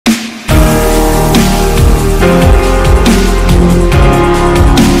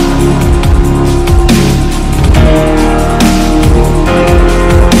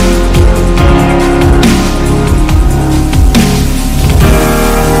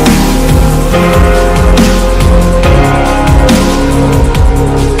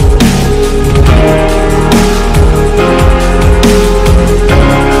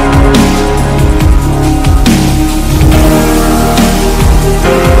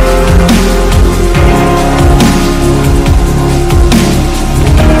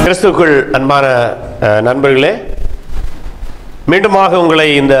கிறிஸ்துவுக்குள் அன்பான நண்பர்களே, மீண்டுமாக உங்களை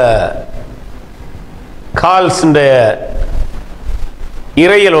இந்த கால்ஸ்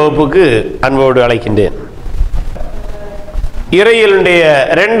இறையியல் வகுப்புக்கு அன்போடு அழைக்கின்றேன். இறையியலுடைய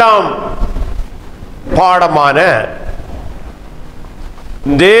இரண்டாம் பாடமான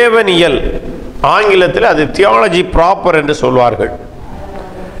தேவனியல், ஆங்கிலத்தில் அது தியாலஜி ப்ராப்பர் என்று சொல்வார்கள்.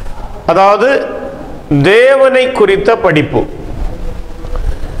 அதாவது தேவனை குறித்த படிப்பு.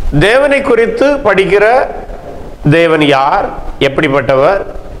 தேவனை குறித்து படிக்கிற தேவன் யார், எப்படிப்பட்டவர்,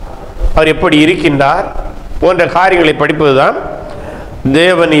 அவர் எப்படி இருக்கின்றார் போன்ற காரியங்களை படிப்பதுதான்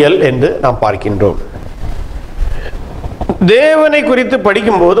தேவனியல் என்று நாம் பார்க்கின்றோம். தேவனை குறித்து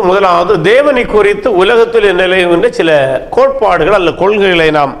படிக்கும்போது முதலாவது தேவனை குறித்து உலகத்தில் நிலவுகின்ற சில கோட்பாடுகள் அல்லது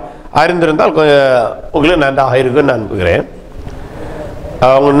கொள்கைகளை நாம் அறிந்திருந்தால் உங்களுக்கு நன்றாக இருக்குன்னு நான் நம்புகிறேன்.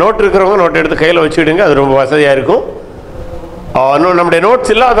 அவங்க நோட் இருக்கிறவங்க நோட் எடுத்து கையில் வச்சுக்கிடுங்க, அது ரொம்ப வசதியாக இருக்கும். இன்னும் நம்முடைய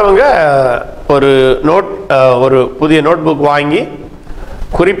நோட்ஸ் இல்லாதவங்க ஒரு புதிய நோட் புக் வாங்கி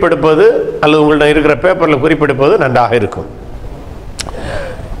குறிப்பெடுப்பது அல்லது உங்கள்ட்ட இருக்கிற பேப்பரில் குறிப்பெடுப்பது நன்றாக இருக்கும்.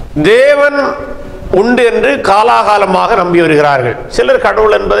 தேவன் உண்டு என்று காலாகாலமாக நம்பி வருகிறார்கள். சிலர்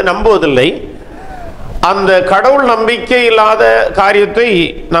கடவுள் என்பதை நம்புவதில்லை. அந்த கடவுள் நம்பிக்கை இல்லாத காரியத்தை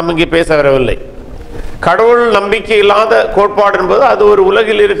நாம் இங்கே பேச வரவில்லை. கடவுள் நம்பிக்கை இல்லாத கோட்பாடு என்பது அது ஒரு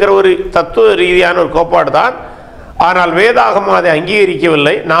உலகில் இருக்கிற ஒரு தத்துவ ரீதியான ஒரு கோட்பாடு தான். ஆனால் வேதாகமம் அதை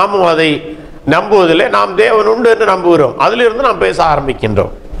அங்கீகரிக்கவில்லை, நாமும் அதை நம்புவதில்லை. நாம் தேவன் உண்டு என்று நம்புகிறோம். அதிலிருந்து நாம் பேச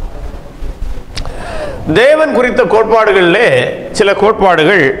ஆரம்பிக்கின்றோம். தேவன் குறித்த கோட்பாடுகளிலே சில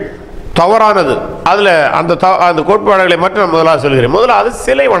கோட்பாடுகள் தவறானது. அதில் அந்த கோட்பாடுகளை மட்டும் நான் முதலாக சொல்கிறேன். முதலாவது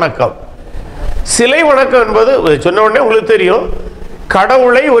சிலை வணக்கம். சிலை வணக்கம் என்பது சொன்ன உடனே உங்களுக்கு தெரியும்,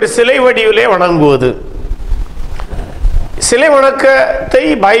 கடவுளை ஒரு சிலை வடிவிலே வணங்குவது. சிலை வணக்கத்தை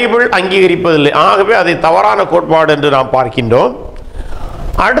பைபிள் அங்கீகரிப்பதில்லை. ஆகவே அதை தவறான கோட்பாடு என்று நாம் பார்க்கின்றோம்.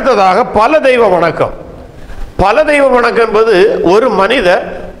 அடுத்ததாக பல தெய்வ வணக்கம். பல தெய்வ வணக்கம் என்பது ஒரு மனிதர்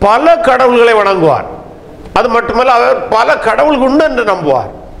பல கடவுள்களை வணங்குவார். அது மட்டுமல்ல, அவர் பல கடவுள்கள் உண்டு என்று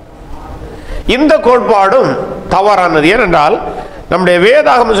நம்புவார். இந்த கோட்பாடும் தவறானது. ஏனென்றால் நம்முடைய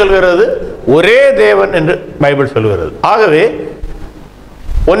வேதாகமம் சொல்கிறது ஒரே தேவன் என்று பைபிள் சொல்கிறது. ஆகவே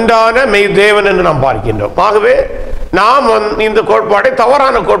ஒன்றான மெய் தேவன் என்று நாம் பார்க்கின்றோம். ஆகவே நாம் இந்த கோட்பாடை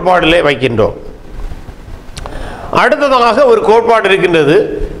தவறான கோட்பாடிலே வைக்கின்றோம். அடுத்ததாக ஒரு கோட்பாடு இருக்கின்றது,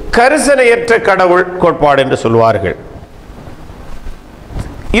 கரிசனையற்ற கடவுள் கோட்பாடு என்று சொல்வார்கள்.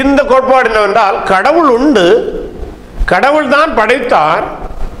 இந்த கோட்பாடு என்னவென்றால், கடவுள் உண்டு, கடவுள் தான் படைத்தார்.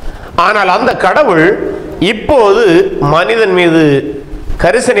 ஆனால் அந்த கடவுள் இப்போது மனிதன் மீது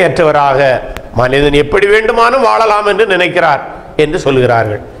கரிசனையற்றவராக மனிதன் எப்படி வேண்டுமானும் வாழலாம் என்று நினைக்கிறார் என்று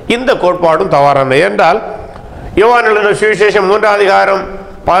சொல்கிறார்கள். இந்த கோட்பாடும் தவறானது. என்றால் யோவான் எழுதின சுவிசேஷம் 3ஆம் அதிகாரம்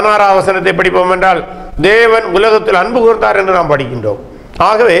 16ஆம் வசனத்தை படிப்போம் என்றால், தேவன் உலகத்தில் அன்பு கூர்ந்தார் என்று நாம் படிக்கின்றோம்.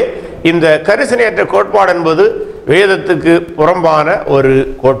 ஆகவே இந்த கரிசனையற்ற கோட்பாடு என்பது வேதத்துக்கு புறம்பான ஒரு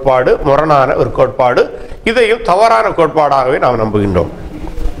கோட்பாடு, முரணான ஒரு கோட்பாடு. இதையும் தவறான கோட்பாடாகவே நாம் நம்புகின்றோம்.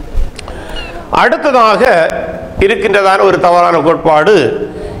 அடுத்ததாக இருக்கின்றதான ஒரு தவறான கோட்பாடு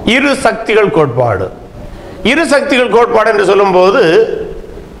இரு சக்திகள் கோட்பாடு. இரு சக்திகள் கோட்பாடு என்று சொல்லும்போது,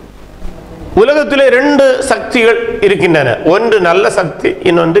 உலகத்திலே ரெண்டு சக்திகள் இருக்கின்றன. ஒன்று நல்ல சக்தி,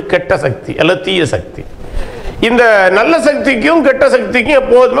 இன்னொன்று கெட்ட சக்தி அல்லது தீய சக்தி. இந்த நல்ல சக்திக்கும் கெட்ட சக்திக்கும்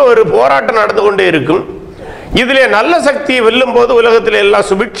எப்போதுமே ஒரு போராட்டம் நடந்து கொண்டே இருக்கும். இதிலே நல்ல சக்தியை வெல்லும் போது உலகத்தில் எல்லாம்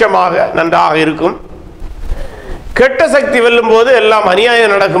சுபிட்சமாக நன்றாக இருக்கும். கெட்ட சக்தி வெல்லும் போது எல்லாம்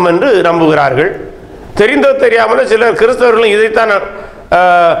அநியாயம் நடக்கும் என்று நம்புகிறார்கள். தெரிந்தோ தெரியாமலோ சிலர் கிறிஸ்தவர்களும் இதைத்தான்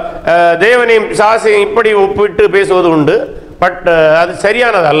தேவனையும் சாசையும் இப்படி ஒப்பிட்டு பேசுவது உண்டு. பட் அது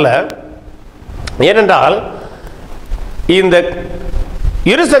சரியானது அல்ல. ஏனென்றால் இந்த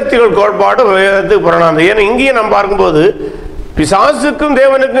இரு சக்திகள் கோட்பாடு வேதத்துக்கு புறணானது. ஏன்னா இங்கேயும் நாம் பார்க்கும்போது பிசாசுக்கும்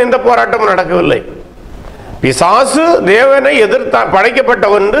தேவனுக்கும் எந்த போராட்டமும் நடக்கவில்லை. பிசாசு தேவனை எதிர்த்தான், படைக்கப்பட்ட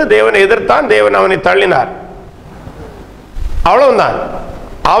ஒன்று தேவனை எதிர்த்தான், தேவன் அவனை தள்ளினார், அவ்வளவுதான்.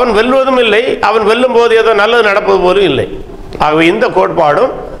 அவன் வெல்வதும் இல்லை, அவன் வெல்லும் போது ஏதோ நல்லது நடப்பது போலும் இல்லை. ஆகவே இந்த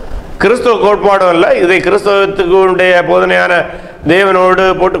கோட்பாடும் கிறிஸ்தவ கோட்பாடும் அல்ல. இதை கிறிஸ்தவத்துக்குடைய போதனையான தேவனோடு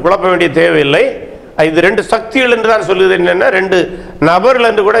போட்டு குழப்ப வேண்டிய தேவையில்லை. இது ரெண்டு சக்திகள் என்று தான் சொல்லுவது. என்னென்ன, ரெண்டு நபர்கள்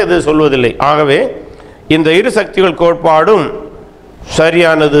என்று கூட இது சொல்வதில்லை. ஆகவே இந்த இரு சக்திகள் கோட்பாடும்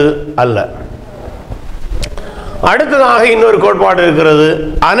சரியானது அல்ல. அடுத்ததாக இன்னொரு கோட்பாடு இருக்கிறது,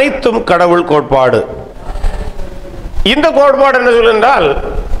 அனைத்தும் கடவுள் கோட்பாடு. இந்த கோட்பாடு என்ன சொல்லுன்றால்,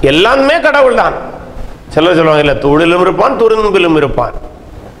 எல்லாமே கடவுள் தான். சிலர் சொல்லுவாங்க, இல்லை தூணிலும் இருப்பான் துரும்பிலும் இருப்பான்.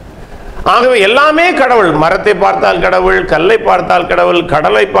 ஆகவே எல்லாமே கடவுள். மரத்தை பார்த்தால் கடவுள், கல்லை பார்த்தால் கடவுள்,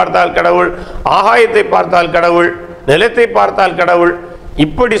 கடலை பார்த்தால் கடவுள், ஆகாயத்தை பார்த்தால் கடவுள், நிலத்தை பார்த்தால் கடவுள்.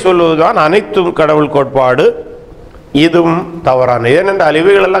 இப்படி சொல்லுவதுதான் அனைத்தும் கடவுள் கோட்பாடு. இதுவும் தவறான. ஏனென்றால்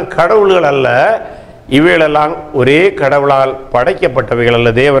இவைகளெல்லாம் கடவுள்கள் அல்ல, இவைகளெல்லாம் ஒரே கடவுளால் படைக்கப்பட்டவைகள்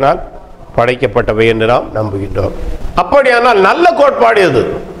அல்ல, தேவனால் படைக்கப்பட்டவை என்று நாம் நம்புகின்றோம். அப்படியானால் நல்ல கோட்பாடு எது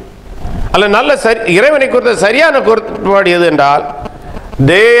அல்ல, நல்ல இறைவனை குறித்த சரியான கோட்பாடு எது என்றால்,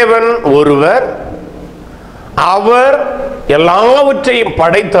 தேவன் ஒருவர், அவர் எல்லாவற்றையும்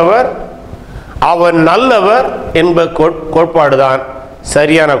படைத்தவர், அவர் நல்லவர் என்ப கோட்பாடுதான்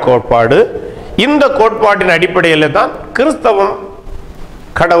சரியான கோட்பாடு. இந்த கோட்பாட்டின் அடிப்படையில் தான் கிறிஸ்தவம்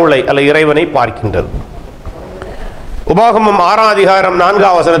கடவுளை அல்ல இறைவனை பார்க்கின்றது. உபாகமம் 6ஆம் அதிகாரம்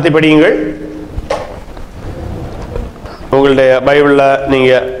 4ஆம் வசனத்தை படியுங்கள். உங்களுடைய பைபிளில்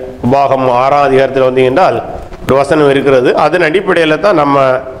நீங்க உபாகமம் 6ஆம் அதிகாரத்தில் வந்தீங்க என்றால் ஒரு வசனம் இருக்கிறது. அதன் அடிப்படையில் தான் நம்ம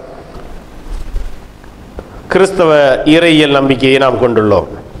கிறிஸ்தவ இறையியல் நம்பிக்கையை நாம் கொண்டுள்ளோம்.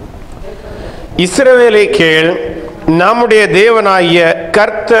 இஸ்ரவேலை கேள், நம்முடைய தேவனாகிய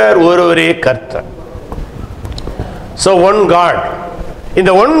கர்த்தர் ஒருவரே கர்த்தர். So one God.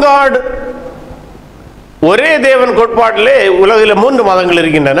 இந்த ஒன் காட், ஒரே தேவன் கோட்பாட்டிலே உலகில் 3 மதங்கள்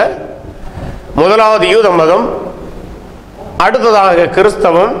இருக்கின்றன. முதலாவது யூத மதம், அடுத்ததாக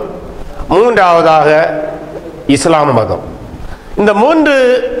கிறிஸ்தவம், மூன்றாவதாக இஸ்லாம் மதம். இந்த 3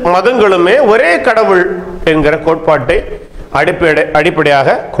 மதங்களுமே ஒரே கடவுள் என்கிற கோட்பாட்டை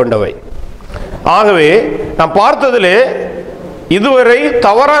அடிப்படையாக கொண்டவை. ஆகவே நாம் பார்த்ததிலே இதுவரை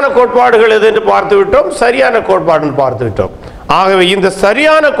தவறான கோட்பாடுகள் எது என்று பார்த்து விட்டோம், சரியான கோட்பாடு பார்த்து விட்டோம். ஆகவே இந்த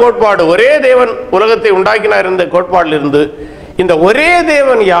சரியான கோட்பாடு, ஒரே தேவன் உலகத்தை உண்டாக்கினார் என்ற கோட்பாடில் இருந்து இந்த ஒரே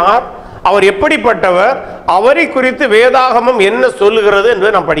தேவன் யார், அவர் எப்படிப்பட்டவர், அவரை குறித்து வேதாகமம் என்ன சொல்லுகிறது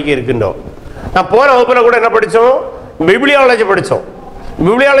என்று நாம் படிக்க இருக்கின்றோம். நான் போன வகுப்பில் கூட என்ன படித்தோம், பிப்ளியாலஜி படித்தோம்.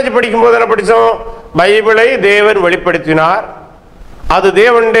 பிப்ளியாலஜி படிக்கும்போது என்ன படித்தோம், பைபிளை தேவன் வெளிப்படுத்தினார், அது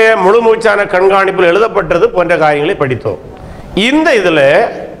தேவனுடைய முழு மூச்சான கண்காணிப்பில் எழுதப்பட்டது போன்ற காரியங்களை படித்தோம். இந்த இதில்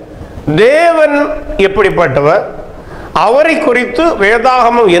தேவன் எப்படிப்பட்டவர், அவரை குறித்து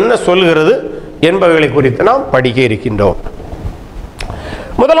வேதாகமம் என்ன சொல்கிறது என்பவைகளை குறித்து நாம் படிக்க இருக்கின்றோம்.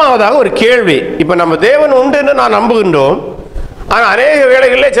 முதலாவதாக ஒரு கேள்வி. இப்போ நம்ம தேவன் உண்டு என்று நான் நம்புகின்றோம். ஆனால் அநேக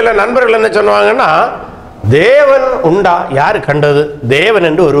வேளைகளில் சில நண்பர்கள் என்ன சொல்லுவாங்கன்னா, தேவன் உண்டா, யாரு கண்டது, தேவன்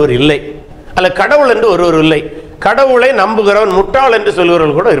என்று ஒருவர் இல்லை, அல்ல கடவுள் என்று ஒருவர் இல்லை, கடவுளை நம்புகிறவன் முட்டாள் என்று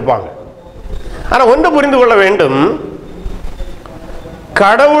சொல்கிறவர்கள் கூட இருப்பாங்க. ஆனால் ஒன்று புரிந்து கொள்ள வேண்டும்,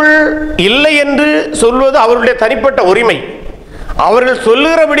 கடவுள் இல்லை என்று சொல்வது அவர்களுடைய தனிப்பட்ட உரிமை. அவர்கள்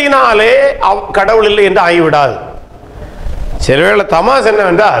சொல்லுகிறபடினாலே கடவுள் இல்லை என்று ஆகிவிடாது. சிலவேளை தமாஸ்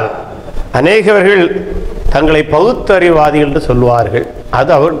என்னவென்றால், அநேகவர்கள் தங்களை பகுத்தறிவாதிகள் என்று சொல்வார்கள்.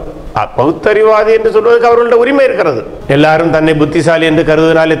 அது அவர் பகுத்தறிவாதி என்று சொல்வதற்கு அவர்களுடைய உரிமை இருக்கிறது. எல்லாரும் தன்னை புத்திசாலி என்று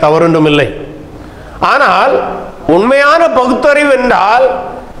கருதினாலே தவறொன்றும் இல்லை. ஆனால் உண்மையான பகுத்தறிவு என்றால்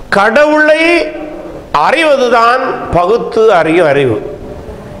கடவுளை அறிவதுதான் பகுத்து அறியும் அறிவு.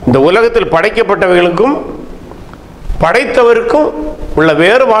 இந்த உலகத்தில் படைக்கப்பட்டவைகளுக்கும் படைத்தவருக்கும் உள்ள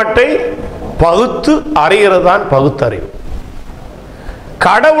வேறுபாட்டை பகுத்து அறிகிறது தான் பகுத்தறிவு.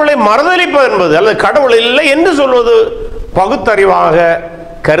 கடவுளை மறுதலிப்பது என்பது அல்லது கடவுள் இல்லை என்று சொல்வது பகுத்தறிவாக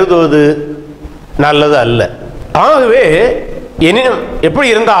கருதுவது நல்லது அல்ல. ஆகவே எனினும் எப்படி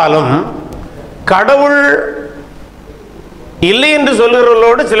இருந்தாலும் கடவுள் இல்லை என்று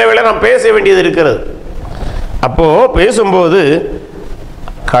சொல்கிறவர்களோடு சில வேளை நாம் பேச வேண்டியது இருக்கிறது. அப்போ பேசும்போது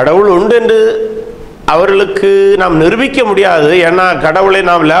கடவுள் உண்டு என்று அவர்களுக்கு நாம் நிரூபிக்க முடியாது. ஏன்னா கடவுளை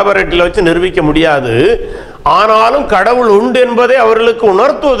நாம் லேபரேட்டரியில் வச்சு நிரூபிக்க முடியாது. ஆனாலும் கடவுள் உண்டு என்பதை அவர்களுக்கு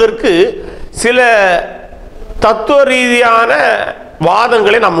உணர்த்துவதற்கு சில தத்துவ ரீதியான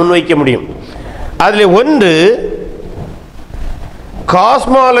வாதங்களை நாம் முன்வைக்க முடியும். அதில் ஒன்று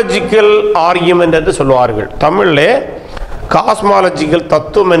காஸ்மாலஜிக்கல் ஆர்கியூமெண்ட் என்று சொல்வார்கள். தமிழில் காஸ்மாலஜிக்கல்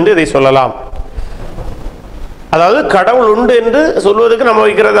தத்துவம் என்று இதை சொல்லலாம். அதாவது கடவுள் உண்டு என்று சொல்வதற்கு நம்ம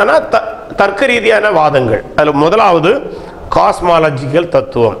வைக்கிறதான தர்க்க ரீதியான வாதங்கள். அதில் முதலாவது காஸ்மாலஜிக்கல்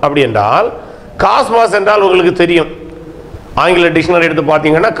தத்துவம். அப்படி என்றால் காஸ்மாஸ் என்றால் உங்களுக்கு தெரியும், ஆங்கில டிக்ஷனரி எடுத்து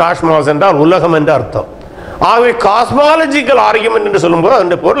பார்த்தீங்கன்னா காஸ்மாஸ் என்றால் உலகம் என்று அர்த்தம். ஆகவே காஸ்மாலஜிக்கல் ஆர்கியூமெண்ட் என்று சொல்லும்போது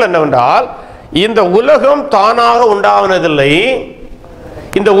அதனுடைய பொருள் என்னவென்றால், இந்த உலகம் தானாக உண்டாவதில்லை,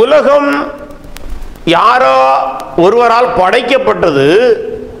 இந்த உலகம் யாரோ ஒருவரால் படைக்கப்பட்டது.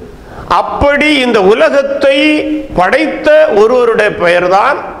 அப்படி இந்த உலகத்தை படைத்த ஒருவருடைய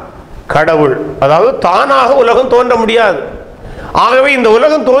பெயர்தான் கடவுள். அதாவது தானாக உலகம் தோன்ற முடியாது. ஆகவே இந்த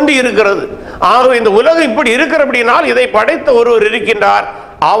உலகம் தோன்றி இருக்கிறது. ஆகவே இந்த உலகம் இப்படி இருக்கிறபடினால் இதை படைத்த ஒருவர் இருக்கின்றார்,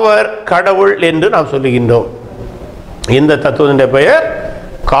 அவர் கடவுள் என்று நாம் சொல்லுகின்றோம். இந்த தத்துவத்தினுடைய பெயர்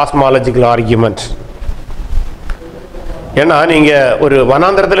காஸ்மாலஜிக்கல் ஆர்கியூமெண்ட். ஏன்னா நீங்க ஒரு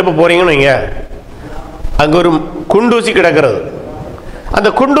வனாந்தரத்தில் இப்போ போறீங்கன்னு வைங்க, அங்க ஒரு குண்டூசி கிடக்கிறது. அந்த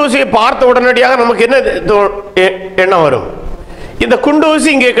குண்டூசியை பார்த்த உடனடியாக நமக்கு என்ன எண்ணம் வரும்? இந்த குண்டூசி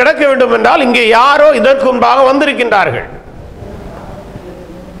இங்கே கிடக்க வேண்டும் என்றால் இங்கே யாரோ இதற்கு முன்பாக வந்திருக்கின்றார்கள்.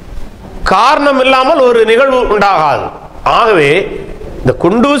 காரணம் இல்லாமல் ஒரு நிகழ்வு உண்டாகாது. ஆகவே இந்த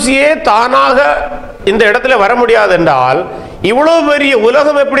குண்டூசியே தானாக இந்த இடத்துல வர முடியாது என்றால் இவ்வளவு பெரிய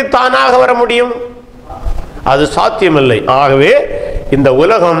உலகம் எப்படி தானாக வர முடியும்? அது சாத்தியமில்லை. ஆகவே இந்த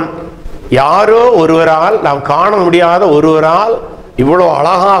உலகம் யாரோ ஒருவரால், நாம் காண முடியாத ஒருவரால் இவ்வளவு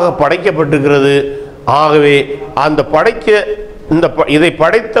அழகாக படைக்கப்பட்டிருக்கிறது. ஆகவே அந்த இதை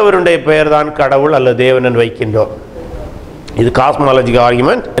படைத்தவருடைய பெயர் தான் கடவுள் அல்ல தேவன் என்று வைக்கின்றோம். இது காஸ்மாலஜிக்கல்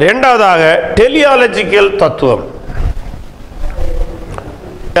ஆர்குமெண்ட். இரண்டாவதாக டெலியாலஜிக்கல் தத்துவம்.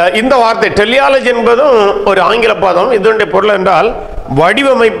 இந்த வார்த்தை டெலியாலஜி என்பதும் ஒரு ஆங்கில பதம். இதனுடைய பொருள் என்றால்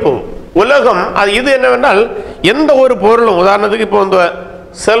வடிவமைப்பு. உலகம் அது இது என்னவென்றால் எந்த ஒரு பொருளும், உதாரணத்துக்கு இப்போ இந்த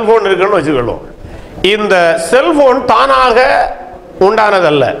செல்போன் இருக்குன்னு வச்சுக்கொள்வோம். இந்த செல்போன் தானாக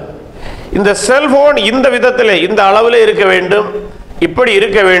உண்டானதல்ல. இந்த செல்போன் இந்த விதத்தில் இந்த அளவில் இருக்க வேண்டும், இப்படி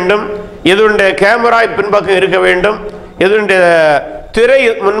இருக்க வேண்டும், இதனுடைய கேமரா பின்பக்கம் இருக்க வேண்டும், இதனுடைய திரை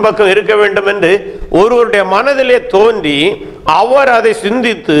முன்பக்கம் இருக்க வேண்டும் என்று ஒருவருடைய மனதிலே தோன்றி அவர் அதை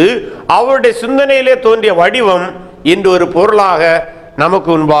சிந்தித்து அவருடைய சிந்தனையிலே தோன்றிய வடிவம் இன்று ஒரு பொருளாக நமக்கு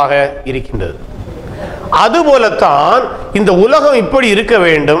முன்பாக இருக்கின்றது. அதுபோலத்தான் இந்த உலகம் இப்படி இருக்க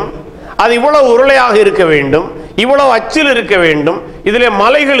வேண்டும், அது இவ்வளவு உருளையாக இருக்க வேண்டும், இவ்வளவு அச்சில் இருக்க வேண்டும், இதிலே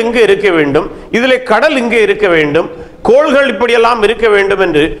மலைகள் இங்கே இருக்க வேண்டும், இதிலே கடல் இங்கே இருக்க வேண்டும், கோள்கள் இப்படியெல்லாம் இருக்க வேண்டும்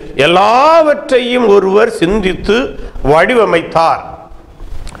என்று எல்லாவற்றையும் ஒருவர் சிந்தித்து வடிவமைத்தார்.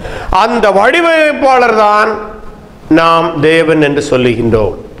 அந்த வடிவமைப்பாளர் தான் நாம் தேவன் என்று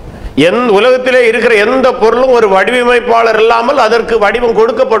சொல்லுகின்றோம். உலகத்திலே இருக்கிற எந்த பொருளும் ஒரு வடிவமைப்பாளர் இல்லாமல் அதற்கு வடிவம்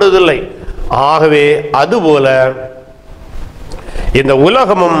கொடுக்கப்படுவதில்லை. ஆகவே அதுபோல இந்த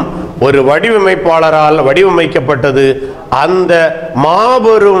உலகமும் ஒரு வடிவமைப்பாளரால் வடிவமைக்கப்பட்டது. அந்த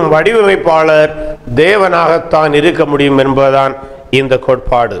மாபெரும் வடிவமைப்பாளர் தேவனாகத்தான் இருக்க முடியும் என்பதுதான் இந்த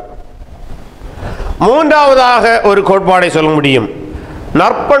கோட்பாடு. மூன்றாவதாக ஒரு கோட்பாடை சொல்ல முடியும்,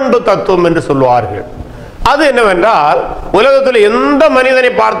 நற்பண்பு தத்துவம் என்று சொல்வார்கள். அது என்னவென்றால் உலகத்தில் எந்த மனிதனை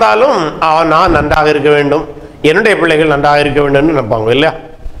பார்த்தாலும் நான் நன்றாக இருக்க வேண்டும், என்னுடைய பிள்ளைகள் நன்றாக இருக்க வேண்டும் நினைப்பாங்க இல்லையா?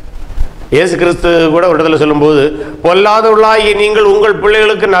 இயேசு கிறிஸ்து கூட ஒரு இடத்துல சொல்லும்போது, பொல்லாதவர்களாகிய நீங்கள் உங்கள்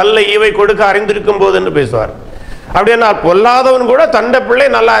பிள்ளைகளுக்கு நல்ல ஈவை கொடுக்க அறிந்திருக்கும் போது என்று பேசுவார். அப்படின்னா பொல்லாதவன் கூட தன்னை பிள்ளை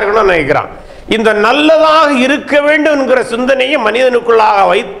நல்லா இருக்கணும்னு நினைக்கிறான். இந்த நல்லதாக இருக்க வேண்டும் என்கிற சிந்தனையை மனிதனுக்குள்ளாக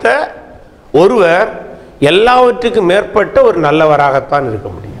வைத்த ஒருவர் எல்லாவற்றுக்கும் மேற்பட்ட ஒரு நல்லவராகத்தான் இருக்க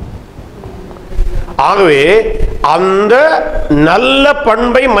முடியும். ஆகவே அந்த நல்ல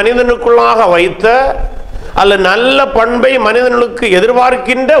பண்பை மனிதனுக்குள்ளாக வைத்த அல்ல நல்ல பண்பை மனிதனுக்கு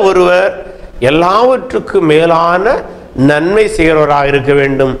எதிர்பார்க்கின்ற ஒருவர் எல்லாவற்றுக்கும் மேலான நன்மை செய்கிறவராக இருக்க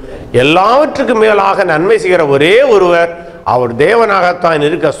வேண்டும். எல்லாவற்றுக்கும் மேலாக நன்மை செய்கிற ஒரே ஒருவர் அவர் தேவனாகத்தான்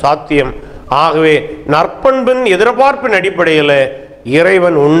இருக்க சாத்தியம். ஆகவே நற்பண்பின் எதிர்பார்ப்பின் அடிப்படையில்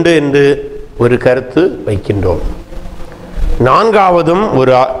இறைவன் உண்டு என்று ஒரு கருத்து வைக்கின்றோம். நான்காவதும்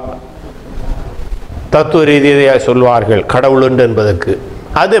ஒரு தத்துவ ரீதியாக சொல்வார்கள் கடவுள் உண்டு என்பதற்கு.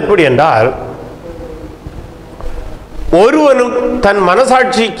 அது எப்படி என்றால், ஒருவனும் தன்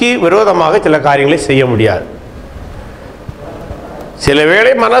மனசாட்சிக்கு விரோதமாக சில காரியங்களை செய்ய முடியாது. சில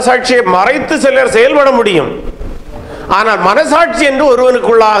வேளை மனசாட்சியை மறைத்து சிலர் செயல்பட முடியும். ஆனால் மனசாட்சி என்று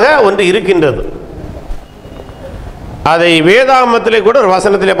ஒருவனுக்குள்ளாக ஒன்று இருக்கின்றது. அதை வேதாகமத்திலே கூட ஒரு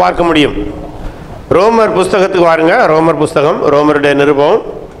வசனத்திலே பார்க்க முடியும். ரோமர் புஸ்தகத்துக்கு பாருங்க. ரோமர் புஸ்தகம், ரோமருடைய நிருபம்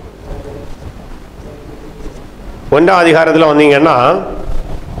 1ஆம் அதிகாரத்தில் வந்தீங்கன்னா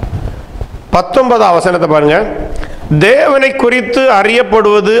 19ஆம் வசனத்தை பாருங்க. தேவனை குறித்து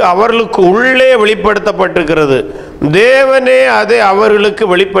அறியப்படுவது அவர்களுக்கு உள்ளே வெளிப்படுத்தப்பட்டிருக்கிறது, தேவனே அதை அவர்களுக்கு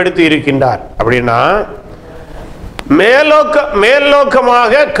வெளிப்படுத்தி இருக்கின்றார். அப்படின்னா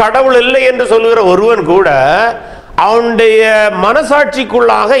மேலோக்கமாக கடவுள் இல்லை என்று சொல்லுகிற ஒருவன் கூட அவனுடைய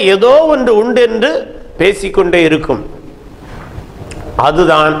மனசாட்சிக்குள்ளாக ஏதோ ஒன்று உண்டு என்று பேசிக்கொண்டே இருக்கும்.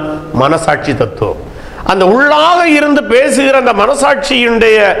 அதுதான் மனசாட்சி தத்துவம். அந்த உள்ளாக இருந்து பேசுகிற அந்த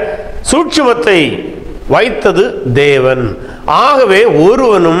மனசாட்சியுடைய சூட்சுமத்தை வைத்தது தேவன். ஆகவே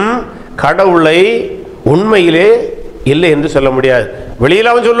ஒருவனும் கடவுளை உண்மையிலே இல்லை என்று சொல்ல முடியாது. வெளியில்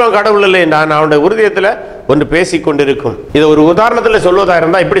அவன் சொல்லுவான் கடவுள் இல்லை, நான் அவனுடைய உறுதியத்தில் ஒன்று பேசிக்கொண்டிருக்கும். இதை ஒரு உதாரணத்தில் சொல்வதா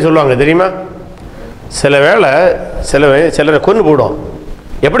இருந்தால் இப்படி சொல்லுவாங்க தெரியுமா? சில வேளை சிலரை கொன்று போடுவான்.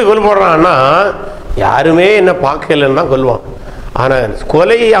 எப்படி கொன்று போடுறான்னா, யாருமே என்ன பார்க்கலன்னு தான் கொல்லுவான். ஆனால்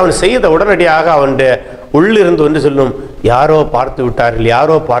கொலையை அவன் செய்த உடனடியாக அவனுடைய உள்ளிருந்து வந்து சொல்லும், யாரோ பார்த்து விட்டார்கள்,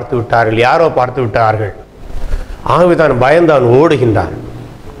 யாரோ பார்த்து விட்டார்கள், யாரோ பார்த்து விட்டார்கள். ஆகவே தான் பயந்து அவன் ஓடுகின்றான்.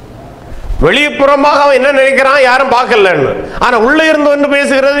 வெளிப்புறமாக அவன் என்ன நினைக்கிறான், யாரும் பார்க்கலன்னு. ஆனா உள்ள இருந்து ஒன்று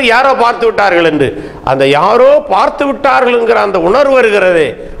பேசுகிறது, யாரோ பார்த்து விட்டார்கள் என்று. அந்த யாரோ பார்த்து விட்டார்கள்ங்கிற அந்த உணர்வு வருகிறதே,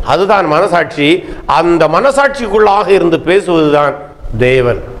 அதுதான் மனசாட்சி. அந்த மனசாட்சிக்குள்ளாக இருந்து பேசுவதுதான்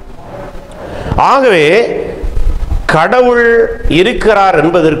தேவன். ஆகவே கடவுள் இருக்கிறார்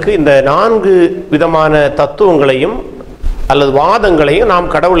என்பதற்கு இந்த 4 விதமான தத்துவங்களையும் அல்லது வாதங்களையும்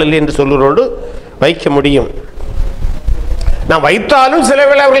நாம் கடவுள் இல்லை என்று சொல்லுவதோடு வைக்க முடியும். நாம் வைத்தாலும் சில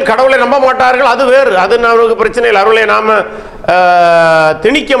வேளை அவர்கள் கடவுளை நம்ப மாட்டார்கள், அது வேறு, அது நமக்கு பிரச்சனை இல்லை. அவர்களை நாம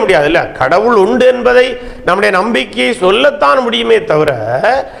திணிக்க முடியாது இல்ல. கடவுள் உண்டு என்பதை நம்முடைய நம்பிக்கையை சொல்லத்தான் முடியுமே தவிர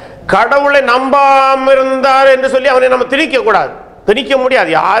கடவுளை நம்பாம இருந்தார் என்று சொல்லி அவனை நம்ம திணிக்க கூடாது, திணிக்க முடியாது.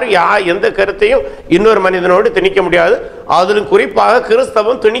 யார் எந்த கருத்தையும் இன்னொரு மனிதனோடு திணிக்க முடியாது. அதிலும் குறிப்பாக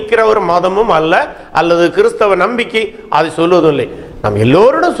கிறிஸ்தவம் திணிக்கிற ஒரு மதமும் அல்ல, அல்லது கிறிஸ்தவ நம்பிக்கை அதை சொல்வதும் இல்லை. நாம்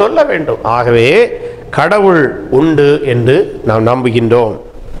எல்லோரிடம் சொல்ல வேண்டும். ஆகவே கடவுள் உண்டு என்று நாம் நம்புகின்றோம்.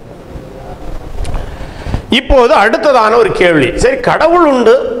 இப்போது அடுத்ததான ஒரு கேள்வி, சரி கடவுள்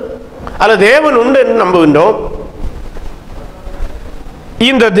உண்டு அல்லது தேவன் உண்டு என்று நம்புகின்றோம்.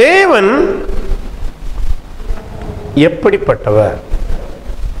 இந்த தேவன் எப்படிப்பட்டவர்?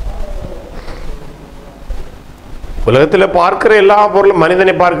 உலகத்தில் பார்க்கிற எல்லா பொருளும்,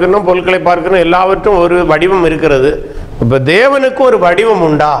 மனிதனை பார்க்கணும், பொருட்களை பார்க்கணும், எல்லாவற்றும் ஒரு வடிவம் இருக்கிறது. இப்ப தேவனுக்கு ஒரு வடிவம்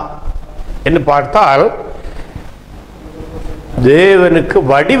உண்டா என்று பார்த்தால் தேவனுக்கு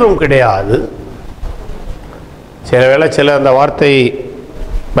வடிவம் கிடையாது. சில வேளை சில அந்த வார்த்தை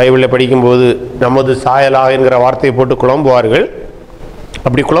பைபிளில் படிக்கும்போது நமது சாயலாக என்கிற வார்த்தையை போட்டு குழம்புவார்கள்.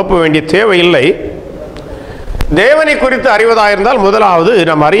 அப்படி குழப்ப வேண்டிய தேவையில்லை. தேவனை குறித்து அறிவதாயிருந்தால் முதலாவது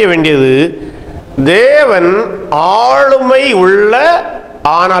நாம் அறிய வேண்டியது, தேவன் ஆளுமை உள்ள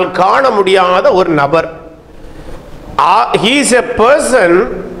ஆனால் காண முடியாத ஒரு நபர். He is a person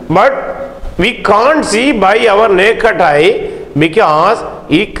but we can't see by our naked eye because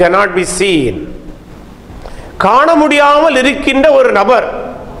he cannot be seen. காண முடியாமல் இருக்கின்ற ஒரு நபர்.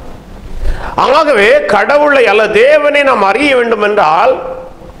 ஆகவே கடவுளை அல்ல தேவனை நாம் அறிய வேண்டும் என்றால்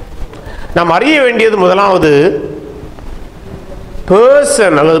நாம் அறிய வேண்டியது முதலாவது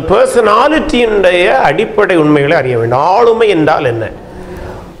பர்சன் அல்லது பர்சனாலிட்டியினுடைய அடிப்படை உண்மைகளை அறிய வேண்டும். ஆளுமை என்றால் என்ன?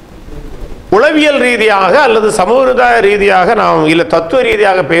 உளவியல் ரீதியாக அல்லது சமூக ரீதியாக நாம் இல்லை தத்துவ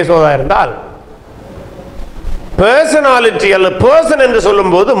ரீதியாக பேசுவதாக இருந்தால் பர்சனாலிட்டி அல்லது பர்சன் என்று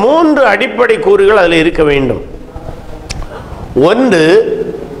சொல்லும் போது 3 அடிப்படை கூறுகள் அதில் இருக்க வேண்டும். ஒன்று,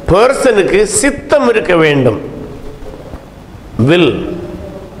 பர்சனுக்கு சித்தம் இருக்க வேண்டும், வில்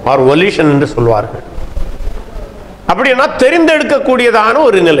ஆர் வொலிஷன் என்று சொல்வார்கள். அப்படின்னா தெரிந்தெடுக்கக்கூடியதான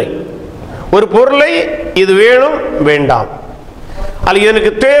ஒரு நிலை. ஒரு பொருளை இது வேணும் வேண்டாம், அல்லது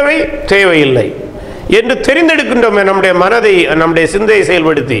எனக்கு தேவை தேவையில்லை என்று தெரிந்தெடுக்கின்றோம். நம்முடைய மனதை நம்முடைய சிந்தையை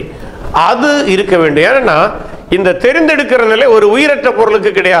செயல்படுத்தி அது இருக்க வேண்டும். ஏன்னா இந்த தெரிந்தெடுக்கிற நிலை ஒரு உயிரற்ற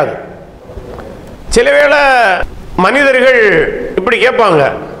பொருளுக்கு கிடையாது. சில வேளை மனிதர்கள் இப்படி கேட்பாங்க,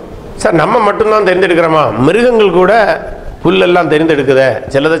 சார் நம்ம மட்டும்தான் தெரிந்தெடுக்கிறோமா? மிருகங்கள் கூட புல்லெல்லாம் தெரிந்தெடுக்குத,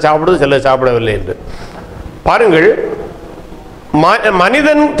 சிலதை சாப்பிடுது சிலதை சாப்பிடவில்லை என்று. பாருங்கள்,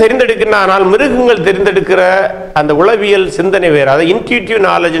 மனிதன் தெரிந்தெடுக்கிறானால் மிருகங்கள் தெரிந்தெடுக்கிற அந்த உளவியல் சிந்தனை வேறு. அதை இன்ட்யூட்டிவ்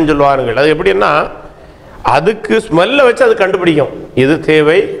நாலேஜ்னு சொல்லுவார்கள். அது எப்படின்னா அதுக்கு ஸ்மெல்லை வச்சு அது கண்டுபிடிக்கும், இது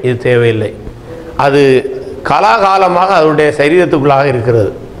தேவை இது தேவையில்லை. அது காலாகாலமாக அதனுடைய சரீரத்துக்குள்ளாக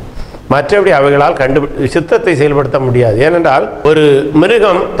இருக்கிறது. மற்றபடி அவைகளால் சித்தத்தை செயல்படுத்த முடியாது. ஏனென்றால் ஒரு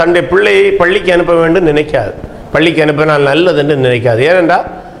மிருகம் தன்னுடைய பிள்ளையை பள்ளிக்கு அனுப்ப வேண்டும் நினைக்காது, பள்ளிக்கு அனுப்பினால் நல்லது என்று நினைக்காது. ஏனென்றால்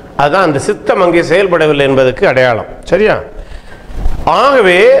அதுதான் அந்த சித்தம் அங்கே செயல்படவில்லை என்பதற்கு அடையாளம். சரியா?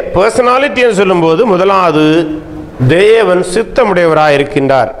 ஆகவே பர்சனாலிட்டின்னு சொல்லும்போது முதலாவது தேவன் சித்தமுடையவராக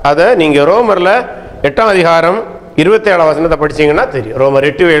இருக்கின்றார். அதை நீங்க ரோமர்ல 8ஆம் அதிகாரம் 27ஆம் வசனத்தை படிச்சீங்கன்னா தெரியும். ரோமர்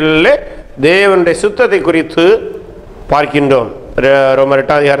 8:7 தேவனுடைய சித்தத்தை குறித்து பார்க்கின்றோம். ரோமர்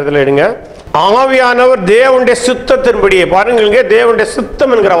 8ஆம் அதிகாரத்தில் எடுங்க. ஆவியானவர் தேவனுடைய சித்தத்தின்படியே, பாருங்க தேவனுடைய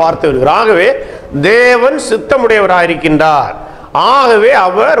சித்தம் என்கிற வார்த்தை வருகிறார். ஆகவே தேவன் சித்தமுடையவராக இருக்கின்றார். ஆகவே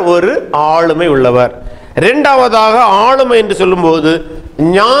அவர் ஒரு ஆளுமை உள்ளவர். இரண்டாவதாக ஆளுமை என்று சொல்லும்போது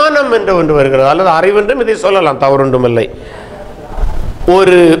ஞானம் என்று ஒன்று வருகிறது, அல்லது அறிவென்றும் இதை சொல்லலாம், தவறொன்றும் இல்லை.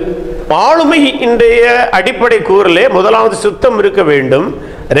 ஒரு ஆளுமை இன்றைய அடிப்படை கூறலே முதலாவது சுத்தம் இருக்க வேண்டும்,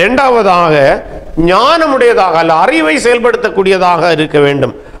 இரண்டாவதாக ஞானமுடையதாக அல்ல அறிவை செயல்படுத்தக்கூடியதாக இருக்க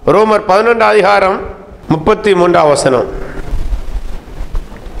வேண்டும். ரோமர் 11ஆம் அதிகாரம் 33ஆம் வசனம்.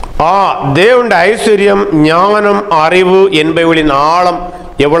 தேவனுடைய ஐஸ்வர்யம் ஞானம் அறிவு என்பவளின் ஆழம்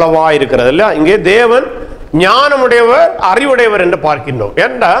எவ்வளவா இருக்கிறது இல்ல. இங்கே தேவன் ஞானமுடையவர் அறிவுடையவர் என்று பார்க்கின்றோம்.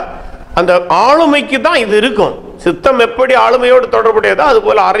 ஏன்னா அந்த ஆளுமைக்கு தான் இது இருக்கும். சித்தம் எப்படி ஆளுமையோடு தொடர்புடையதோ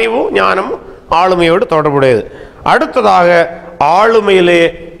அதுபோல அறிவும் ஞானமும் ஆளுமையோடு தொடர்புடையது. அடுத்ததாக ஆளுமையிலே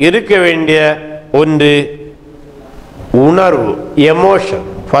இருக்க வேண்டிய ஒன்று உணர்வு, emotion.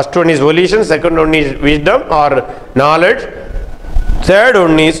 First one is volition, second one is wisdom R knowledge, third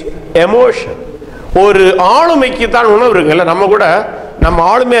one is emotion. ஒரு ஆளுமைக்கு தான் உணர்வு இருக்குல்ல. நம்ம கூட நம்ம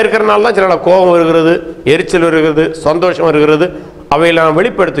ஆளுமையாக இருக்கிறனால தான் சில கோபம் வருகிறது, எரிச்சல் வருகிறது, சந்தோஷம் வருகிறது, அவையெல்லாம் நாம்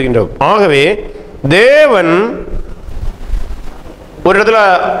வெளிப்படுத்துகின்றோம். ஆகவே தேவன் ஒரு இடத்துல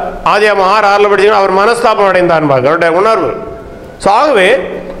ஆதியாகமம் 6:6 படிச்சீங்கன்னா அவர் மனஸ்தாபம் அடைந்தான் அவருடைய உணர்வு. ஸோ ஆகவே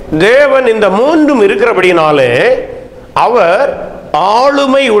தேவன் இந்த மூன்றும் இருக்கிறபடினாலே அவர்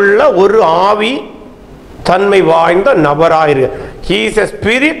ஆளுமை உள்ள ஒரு ஆவி தன்மை வாய்ந்த நபராயிரு. He is a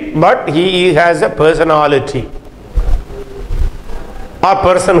spirit but he has a personality or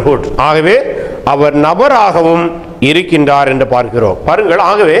personhood. ஆகவே அவர் நபராகவும் இருக்கின்றார் என்று பார்க்கிறோம். பாருங்கள்,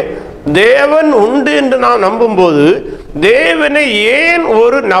 ஆகவே தேவன் உண்டு என்று நாம் நம்பும் போது தேவனை ஏன்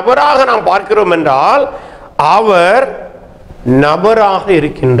ஒரு நபராக நாம் பார்க்கிறோம் என்றால் அவர் நபராக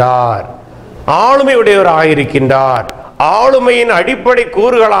இருக்கின்றார், ஆளுமையுடையவராக இருக்கின்றார். ஆளுமையின் அடிப்படை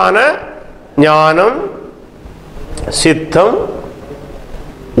கூறுகளான ஞானம், சித்தம்,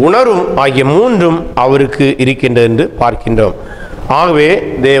 உணர்வும் ஆகிய மூன்றும் அவருக்கு இருக்கின்றது என்று பார்க்கின்றோம். ஆகவே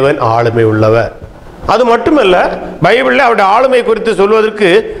தேவன் ஆளுமை உள்ளவர். அது மட்டுமல்ல, பைபிளில் அவருடைய ஆளுமை குறித்து சொல்வதற்கு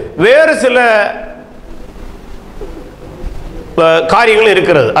வேறு சில காரியங்கள்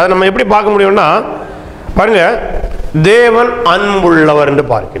இருக்கிறது. அதை நம்ம எப்படி பார்க்க முடியும்னா, பாருங்க, தேவன் அன்புள்ளவர் என்று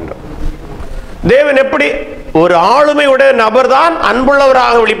பார்க்கின்றோம். தேவன் எப்படி ஒரு ஆளுமையுடைய நபர் தான்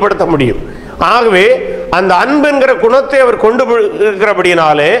அன்புள்ளவராக வெளிப்படுத்த முடியும். ஆகவே அந்த அன்பு என்கிற குணத்தை அவர் கொண்டு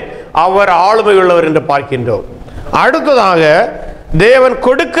இருக்கிறபடியினாலே அவர் ஆளுமை உள்ளவர் என்று பார்க்கின்றோம். அடுத்ததாக தேவன்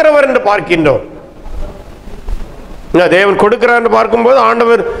கொடுக்கிறவர் என்று பார்க்கின்றோம். தேவன் கொடுக்கிறார் என்று பார்க்கும்போது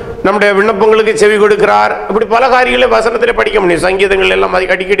ஆண்டவர் நம்முடைய விண்ணப்பங்களுக்கு செவி கொடுக்கிறார். இப்படி பல காரியங்களை வசனத்திலே படிக்க முடியும், சங்கீதங்கள் எல்லாம்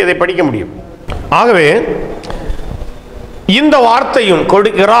அடிக்கடி அதை படிக்க முடியும். ஆகவே இந்த வார்த்தையும்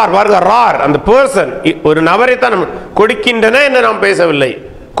கொடுக்கிறார், வருகிறார், அந்த பர்சன் ஒரு நபரைத்தான் நம்ம கொடுக்கின்றன என்று நாம் பேசவில்லை,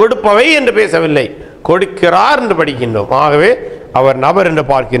 கொடுப்பவை என்று பேசவில்லை, கொடுக்கிறார் என்று படிக்கின்றோம். ஆகவே அவர் நபர் என்று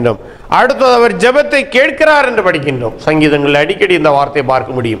பார்க்கின்றோம். அடுத்தது அவர் ஜெபத்தை கேட்கிறார் என்று படிக்கின்றோம். சங்கீதங்கள் அடிக்கடி இந்த வார்த்தையை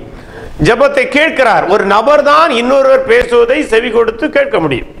பார்க்க முடியும். ஜெபத்தை கேட்கிறார், ஒரு நபர் தான் இன்னொருவர் பேசுவதை செவி கொடுத்து கேட்க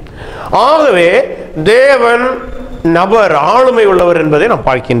முடியும். ஆகவே தேவன் நபர், ஆளுமை உள்ளவர் என்பதை நாம்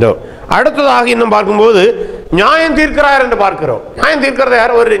பார்க்கின்றோம். அடுத்ததாக இன்னும் பார்க்கும்போது நியாயம் தீர்க்கிறார் என்று பார்க்கிறோம். நியாயம் தீர்க்கிறது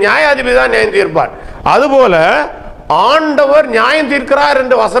யார்? ஒரு நியாயாதிபதி தான் நியாயம் தீர்ப்பார். அதுபோல ஆண்டவர் நியாயம் தீர்க்கிறார்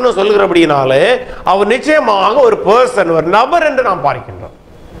என்று வசனம் சொல்கிறபடினாலே அவர் நிச்சயமாக ஒரு பர்சன், ஒரு நபர் என்று நாம் பார்க்கின்றோம்.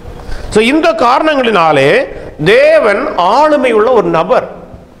 ஸோ இந்த காரணங்களினாலே தேவன் ஆளுமை உள்ள ஒரு நபர்.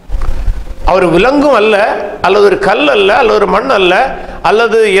 அவர் விலங்கும் அல்ல, அல்லது ஒரு கல் அல்ல, அல்லது ஒரு மண் அல்ல,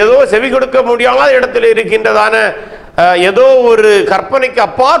 அல்லது ஏதோ செவி கொடுக்க முடியாத இடத்தில் இருக்கின்றதான ஏதோ ஒரு கற்பனைக்கு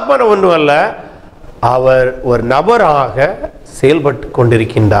அப்பாற்பன ஒன்றும் அல்ல. அவர் ஒரு நபராக செயல்பட்டு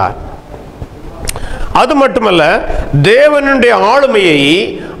கொண்டிருக்கின்றார். அது மட்டுமல்ல, தேவனுடைய ஆளுமையை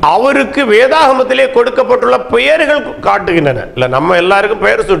அவருக்கு வேதாகமத்திலே கொடுக்கப்பட்டுள்ள பெயர்கள் காட்டுகின்றன. இல்ல, நம்ம எல்லாருக்கும்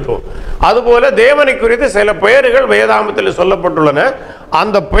பெயர் சுட்டுவோம். அதுபோல தேவனை குறித்து சில பெயர்கள் வேதாகமத்தில் சொல்லப்பட்டுள்ளன.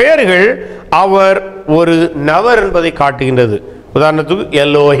 அந்த பெயர்கள் அவர் ஒரு நபர் என்பதை காட்டுகின்றது. உதாரணத்துக்கு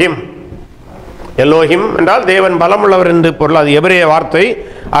எலோஹிம். எலோஹிம் என்றால் தேவன் பலமுள்ளவர் என்று பொருள், அது எபிரேய வார்த்தை.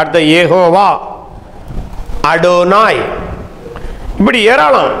 அடுத்த யெகோவா, அடோனாய், இப்படி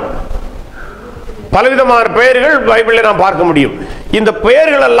ஏராளம் பலவிதமான பெயர்கள் பைபிளில் நாம் பார்க்க முடியும். இந்த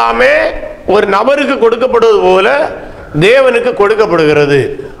பெயர்கள் எல்லாமே ஒரு நபருக்கு கொடுக்கப்படுவது போல தேவனுக்கு கொடுக்கப்படுகிறது.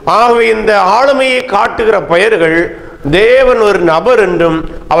 ஆகவே இந்த ஆளுமையை காட்டுகிற பெயர்கள் தேவன் ஒரு நபர் என்றும்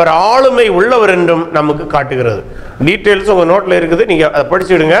அவர் ஆளுமை உள்ளவர் என்றும் நமக்கு காட்டுகிறது. டீட்டெயில்ஸ் உங்கள் நோட்டில் இருக்குது, நீங்கள் அதை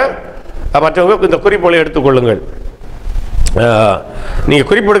படிச்சுடுங்க. மற்றவங்க இந்த குறிப்புகளை எடுத்துக்கொள்ளுங்கள். நீங்கள்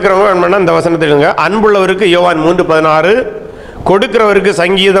குறிப்பெடுக்கிறவங்க வேணும்னா இந்த வசனத்தை எழுதுங்க. அன்புள்ளவருக்கு யோவான் 3:16, கொடுக்கிறவருக்கு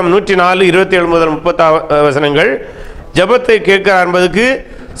சங்கீதம் 104 27 முதல் 30 வசனங்கள், ஜெபத்தை கேட்கிறார் என்பதுக்கு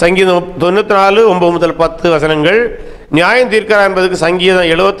சங்கீதம் 94 9 முதல் 10 வசனங்கள், நியாயம் தீர்க்கிறார் என்பதுக்கு சங்கீதம்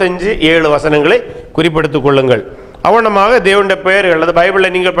 75 7 வசனங்களை குறிப்பெடுத்துக் கொள்ளுங்கள். அவனமாக தேவனுடைய பெயர்கள் அல்லது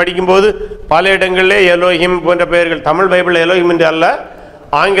பைபிளில் நீங்கள் படிக்கும்போது பல இடங்களிலே எலோஹிம் போன்ற பெயர்கள், தமிழ் பைபிளில் எலோஹிம் என்று அல்ல,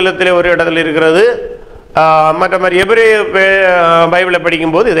 ஆங்கிலத்திலே ஒரு இடத்தில் இருக்கிறது. மற்ற மாதிரி எபிரேய பைபிளை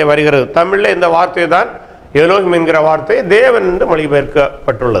படிக்கும்போது இதை வருகிறது. தமிழில் இந்த வார்த்தை தான் எலோஹிம் என்கிற வார்த்தை தேவன் என்று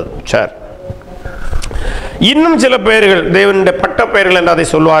மொழிபெயர்க்கப்பட்டுள்ளது. சார், இன்னும் சில பெயர்கள் தேவனுடைய பட்ட பெயர்கள் என்று அதை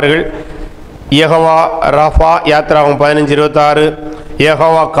சொல்வார்கள். யெகோவா ராஃபா, யாத்ராகம் 15:26,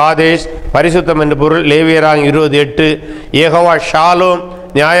 யெகோவா காதேஷ், பரிசுத்தம் என்று பொருள், லேவியராகம் 20:8, யெகோவா ஷாலோம்,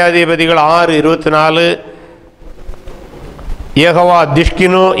 நியாயாதிபதிகள் 6:24, யெகோவா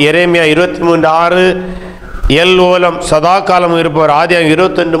திஷ்கினோ, எரேமியா 23:6, எல் ஓலம் சதா காலம் இருப்பவர், ஆதியாகம்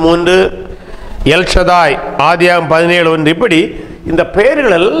 22:3, எல்ஷதாய், ஆதியாகம் 17:1. இப்படி இந்த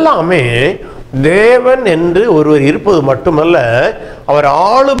பெயர்கள் எல்லாமே தேவன் என்று ஒருவர் இருப்பது மட்டுமல்ல, அவர்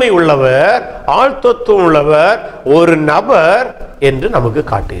ஆளுமை உள்ளவர், ஆழ்த்தத்துவம் உள்ளவர், ஒரு நபர் என்று நமக்கு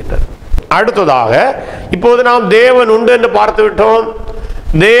காட்டுகின்றார். அடுத்ததாக இப்போது நாம் தேவன் உண்டு என்று பார்த்து விட்டோம்,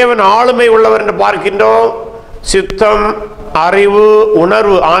 தேவன் ஆளுமை உள்ளவர் என்று பார்க்கின்றோம். சித்தம், அறிவு,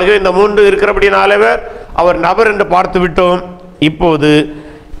 உணர்வு ஆகிய இந்த மூன்று இருக்கிறபடினாலே அவர் நபர் என்று பார்த்து விட்டோம். இப்போது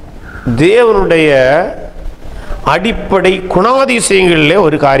தேவனுடைய அடிப்படை குணாதிசயங்களிலே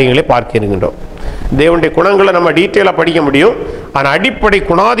ஒரு காரியங்களை பார்க்க இருக்கின்றோம். தேவனுடைய குணங்களை நம்ம டீட்டெயிலாக படிக்க முடியும், ஆனால் அடிப்படை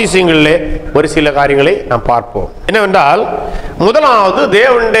குணாதிசயங்களிலே ஒரு சில காரியங்களை நாம் பார்ப்போம். என்னவென்றால், முதலாவது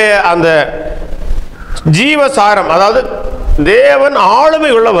தேவனுடைய அந்த ஜீவசாரம், அதாவது தேவன்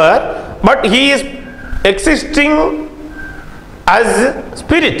ஆளுமை உள்ளவர், but he is existing as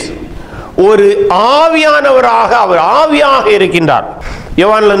spirit. ஒரு ஆவியானவராக அவர் ஆவியாக இருக்கின்றார்.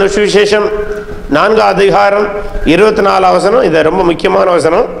 யோவான்ல சுவிசேஷம் 4 அதிகாரம் 24 வசனம், இது ரொம்ப முக்கியமான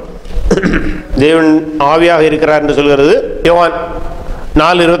வசனம். தேவன் ஆவியாக இருக்கிறார் என்று சொல்கிறது. யோவான்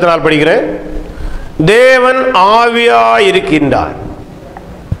 4:24 படிக்கிறேன். தேவன் ஆவியாய் இருக்கின்றார்.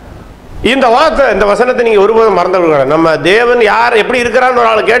 இந்த வார்த்தை, இந்த வசனத்தை நீங்க ஒருபோதும் மறந்துவிடக்கூடாது. நம்ம தேவன் யார் எப்படி இருக்கிறான்னு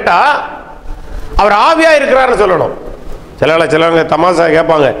ஒரு ஆள் கேட்டா அவர் ஆவியா இருக்கிறார்னு சொல்லணும். சிலவங்க தமாசா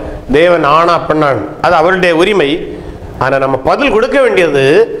கேட்பாங்க, தேவன் ஆனா பெண்ணான், அது அவருடைய உரிமை. ஆனா நம்ம பதில் கொடுக்க வேண்டியது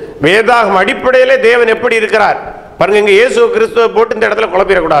வேதாகம் அடிப்படையிலே தேவன் எப்படி இருக்கிறார் பாருங்க. இங்க இயேசு கிறிஸ்துவை போட்டு இந்த இடத்துல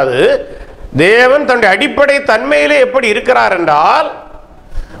குழப்பிடக்கூடாது. தேவன் தன்னுடைய அடிப்படை தன்மையிலே எப்படி இருக்கிறார் என்றால்,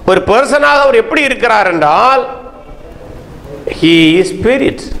 ஒரு பர்சனாக அவர் எப்படி இருக்கிறார் என்றால், he is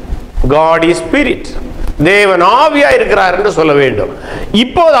spirit, God is spirit. தேவன் ஆவியா இருக்கிறார் என்று சொல்ல வேண்டும்.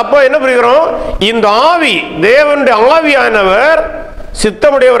 இப்போது அப்போ என்ன புரிகிறோம், இந்த ஆவி, தேவனுடைய ஆவியானவர்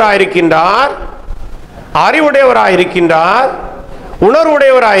சித்தமுடையவராயிருக்கின்றார், அறிவுடையவராயிருக்கின்றார்,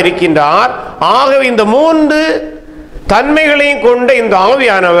 உணர்வுடையவராயிருக்கின்றார். ஆகவே இந்த மூன்று தன்மைகளையும் கொண்ட இந்த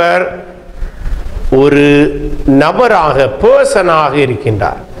ஆவியானவர் ஒரு நபராக, பர்சனாக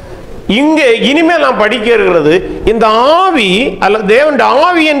இருக்கின்றார். இங்கே இனிமேல் நாம் படிக்க இருக்கிறது, இந்த ஆவி அல்லது தேவனுடைய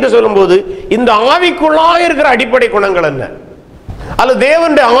ஆவி என்று சொல்லும்போது இந்த ஆவிக்குள்ளாக இருக்கிற அடிப்படை குணங்கள் என்ன, அல்லது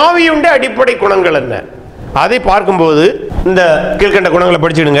தேவனுடைய ஆவியுடைய அடிப்படை குணங்கள் என்ன, அதை பார்க்கும்போது இந்த கீழ்கண்ட குணங்களை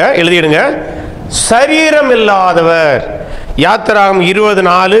படிச்சிடுங்க, எழுதிடுங்க. சரீரம் இல்லாதவர், யாத்திராகம்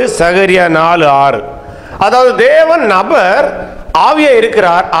 20:4, சகரியா 4:6. அதாவது தேவன் நபர், ஆவியா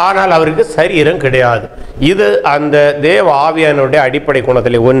இருக்கிறார், ஆனால் அவருக்கு சரீரம் கிடையாது. இது அந்த தேவ ஆவியானுடைய அடிப்படை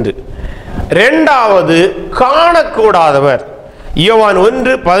குணத்திலே ஒன்று. இரண்டாவது, காணக்கூடாதவர். யோவான்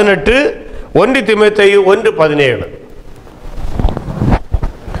 1:18, 1 தீமோத்தேயு 1:17.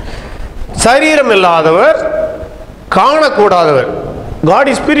 சரீரம் இல்லாதவர், காணக்கூடாதவர். God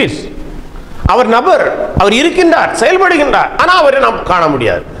is spirit. அவர் நபர், அவர் இருக்கின்றார், செயல்படுகின்றார், ஆனால் அவரை நாம் காண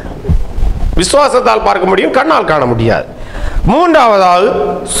முடியாது. விசுவாசத்தால் பார்க்க முடியும், கண்ணால் காண முடியாது. மூன்றாவதாவது,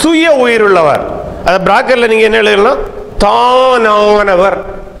 சுய உயிருள்ளவர். அது பிராக்கெட்ல நீங்க என்ன எழுதலாம், தானானவர்,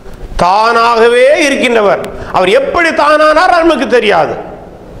 தானாகவே இருக்கின்றவர். அவர் எப்படி தானானார் நமக்கு தெரியாது,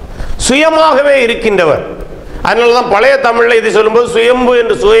 சுயமாகவே இருக்கின்றவர். அதனாலதான் பழைய தமிழ்ல இதை சொல்லும்போது சுயம்பு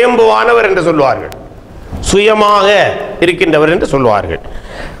என்று, சுயம்புவானவர் என்று சொல்வார்கள், சுயமாக இருக்கின்றவர் என்று சொல்வார்கள்.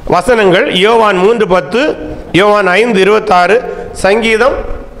 வசனங்கள் யோவான் 3:10, யோவான் 5:26, சங்கீதம்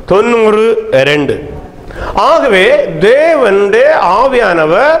 90:2. ஆகவே தேவனுடைய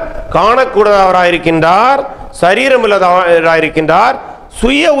ஆவியானவர் காணக்கூடாதவராயிருக்கின்றார், சரீரம் இல்லாதவராயிருக்கின்றார்,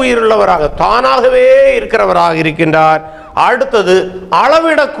 சுய உயிருள்ளவராக, தானாகவே இருக்கிறவராக இருக்கின்றார். அடுத்தது,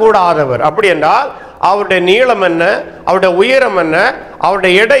 அளவிடக்கூடாதவர். அப்படி என்றால் அவருடைய நீளம் என்ன, அவருடைய உயரம் என்ன,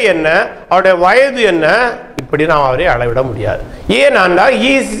 அவருடைய எடை என்ன, அவருடைய வயது என்ன, இப்படி நாம் அவரை அளவிட முடியாது. ஏனென்றால்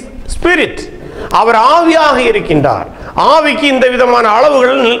he is spirit, அவர் ஆவியாக இருக்கின்றார். ஆவிக்கு இந்த விதமான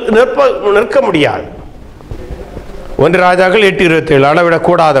அளவுகள் நிற்க முடியாது. 1 ராஜாக்கள் 8:27,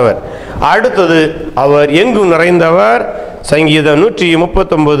 அளவிடக்கூடாதவர். அடுத்தது, அவர் எங்கும் நிறைந்தவர். சங்கீதம்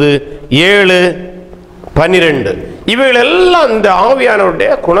 139:7-12. இவைகள் எல்லாம் இந்த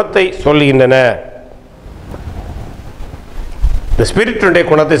ஆவியானவருடைய குணத்தை சொல்லுகின்றன, இந்த ஸ்பிரிட்டுடைய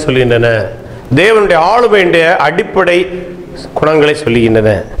குணத்தை சொல்லுகின்றன, தேவனுடைய ஆளுமையுடைய அடிப்படை குணங்களை சொல்லுகின்றன.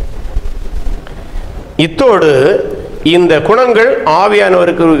 இத்தோடு இந்த குணங்கள்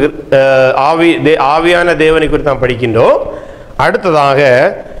ஆவியானவருக்கு, ஆவியான தேவனை குறித்து நாம் படிக்கின்றோம். அடுத்ததாக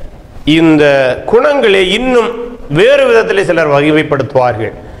இந்த குணங்களை இன்னும் வேறு விதத்தில் சிலர்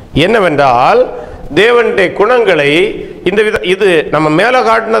வகைப்படுத்துவார்கள். என்னவென்றால், தேவனுடைய குணங்களை இந்த இது நம்ம மேலே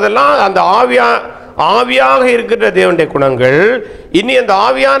காட்டினதெல்லாம் அந்த ஆவியாக இருக்கின்ற தேவனுடைய குணங்கள். இனி அந்த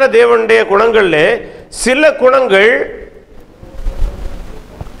ஆவியான தேவனுடைய குணங்கள்ல சில குணங்கள்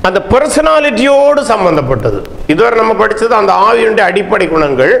அந்த பர்சனாலிட்டியோடு சம்பந்தப்பட்டது. இதுவரை நம்ம படித்தது அந்த ஆவியுடைய அடிப்படை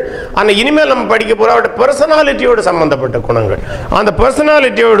குணங்கள். ஆனால் இனிமேல் நம்ம படிக்க போகிற அவருடைய பர்சனாலிட்டியோடு சம்பந்தப்பட்ட குணங்கள். அந்த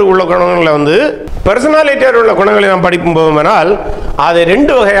பர்சனாலிட்டியோடு உள்ள குணங்களை பர்சனாலிட்டியோடு உள்ள குணங்களை நாம் படிக்கும் போதுமானால் அதை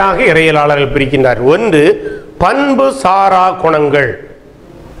 2 வகையாக இறையியலாளர்கள் பிரிக்கின்றார். ஒன்று பண்பு சாரா குணங்கள்,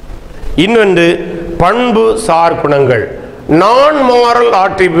 இன்னொன்று பண்பு சார் குணங்கள். நான் மாரல்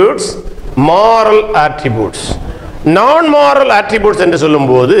ஆட்ரிபியூட்ஸ், மாரல் ஆட்ரிபியூட்ஸ். நான் மாரல் ஆட்ரிபியூட்ஸ் என்று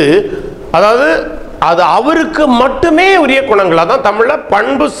சொல்லும்போது அதாவது அது அவருக்கு மட்டுமே உரிய குணங்கள். அதான் தமிழ்ல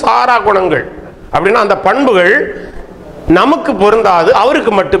பண்பு சாரா குணங்கள். அப்படின்னா அந்த பண்புகள் நமக்கு பொருந்தாது,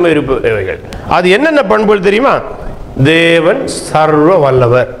 அவருக்கு மட்டுமே இருப்பவைகள். அது என்னென்ன பண்புகள் தெரியுமா? தேவன் சர்வ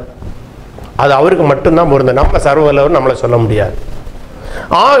வல்லவர், அது அவருக்கு மட்டும்தான் பொருந்த. நம்ம சர்வ வல்லவர் நம்மளை சொல்ல முடியாது.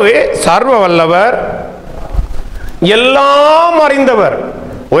 ஆகவே சர்வ வல்லவர், எல்லாம் அறிந்தவர்,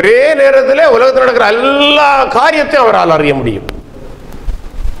 ஒரே நேரத்தில் உலகத்தில் நடக்கிற எல்லா காரியத்தையும் அவரால் அறிய முடியும்.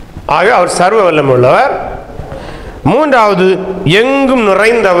 ஆக அவர் சர்வ வல்லமை உள்ளவர். மூன்றாவது எங்கும்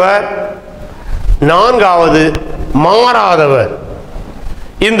நிறைந்தவர். நான்காவது மாறாதவர்.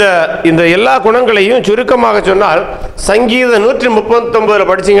 இந்த எல்லா குணங்களையும் சுருக்கமாக சொன்னால் சங்கீதம் 139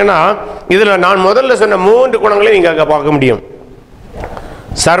 படிச்சீங்கன்னா இதுல நான் முதல்ல சொன்ன 3 குணங்களை நீங்க அங்க பார்க்க முடியும்.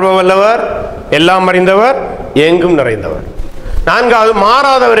 சர்வ வல்லவர், எல்லாம் அறிந்தவர், எங்கும் நிறைந்தவர். நான்காவது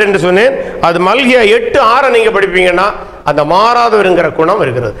மாறாதவர் என்று சொன்னேன். அது மல்கிய 8:6 நீங்க படிப்பீங்கன்னா அந்த மாறாதவர்ங்கிற குணம்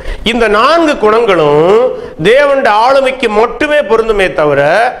இருக்கிறது. இந்த 4 குணங்களும் தேவனுடைய ஆளுமைக்கு மட்டுமே பொருந்துமே தவிர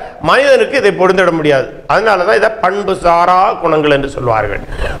மனிதனுக்கு இதை பொருந்திட முடியாது. அதனாலதான் இதை பண்பு சாரா குணங்கள் என்று சொல்வார்கள்.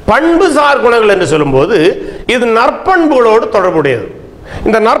 பண்பு சார் குணங்கள் என்று சொல்லும்போது இது நற்பண்புகளோடு தொடர்புடையது.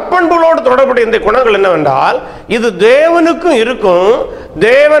 இந்த நற்பண்புகளோடு தொடர்புடைய இந்த குணங்கள் என்னவென்றால் இது தேவனுக்கும் இருக்கும்,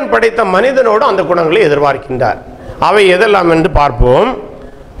 தேவன் படைத்த மனிதனோடு அந்த குணங்களை எதிர்பார்க்கின்றார். அவை எதெல்லாம் என்று பார்ப்போம்.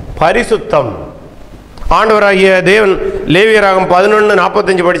 பரிசுத்தம். ஆண்டவராகிய தேவன் லேவியராகம்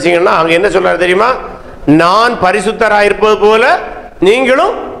 11:45 படிச்சீங்கன்னா அங்க என்ன சொல்றாரு தெரியுமா? நான் பரிசுத்தராயிருப்பது போல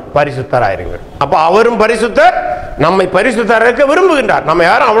நீங்களும் பரிசுத்தராயிருங்கள். அப்ப அவரும் பரிசுத்தர், நம்மை பரிசுத்தராக்க விரும்புகின்றார். நம்ம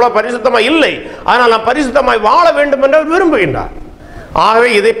யாரும் அவ்வளவு பரிசுத்தமா இல்லை, ஆனால் நாம் பரிசுத்தமாய் வாழ வேண்டும் என்று விரும்புகின்றார். ஆகவே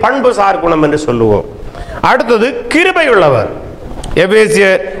இதை பண்பு சார் குணம் என்று சொல்லுவோம். அடுத்தது கிருபை உள்ளவர்.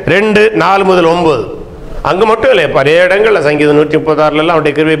 எபேசியர் 2:4-9. அங்கு மட்டும் இல்லை, பல இடங்கள்ல சங்கீதம் 136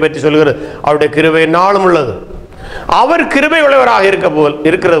 அவருடைய கிருபை பற்றி சொல்கிறது. அவருடைய கிருபை நாளும் உள்ளது. அவர் கிருபை உள்ளவராக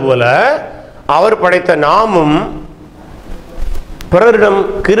இருக்கிறது போல அவர் படைத்த நாமும் பிறரிடம்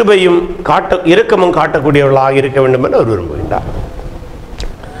கிருபையும் இரக்கமும் காட்டக்கூடியவர்களாக இருக்க வேண்டும் என்று அவர் விரும்புகின்றார்.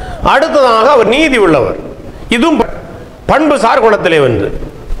 அடுத்ததாக அவர் நீதி உள்ளவர். இதுவும் பண்பு சார் குணத்திலே ஒன்று.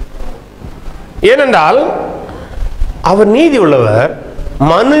 ஏனென்றால் அவர் நீதி உள்ளவர்.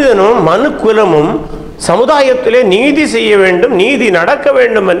 மனிதனும் மனுக்குலமும் சமுதாயத்திலே நீதி செய்ய வேண்டும், நீதி நடக்க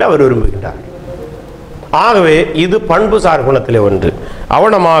வேண்டும் என்று அவர் விரும்புகின்றார். ஆகவே இது பண்பு சார் குணத்திலே ஒன்று.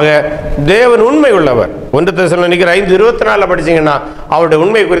 அவனமாக தேவன் உண்மை உள்ளவர். 1 தெசலோனிக்கர் 5:24 படிச்சீங்கன்னா அவருடைய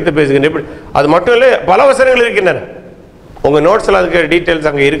உண்மை குறித்து பேசுகின்ற. அது மட்டும் இல்லை, பல வசனங்கள் இருக்கின்றன. உங்க நோட்ஸ்ல அதுக்கு டீட்டெயில்ஸ்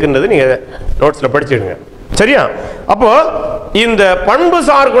அங்கே இருக்கின்றது, நீங்க நோட்ஸ்ல படிச்சுடுங்க. சரியா? அப்போ இந்த பண்பு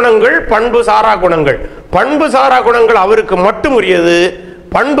சார் குணங்கள், பண்பு சாரா குணங்கள். பண்பு சாரா குணங்கள் அவருக்கு மட்டும் உரியது.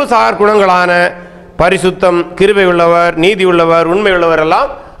 பண்பு சார் குணங்களான பரிசுத்தம், கிருபை உள்ளவர், நீதி உள்ளவர், உண்மை உள்ளவர் எல்லாம்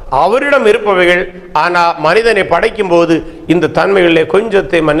அவரிடம் இருப்பவைகள். ஆனா மனிதனை படைக்கும் போது இந்த தன்மைகளிலே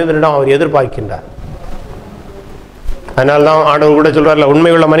கொஞ்சத்தை மனிதனிடம் அவர் எதிர்பார்க்கின்றார். அதனால்தான் ஆண்டவர் கூட சொல்றார்ல,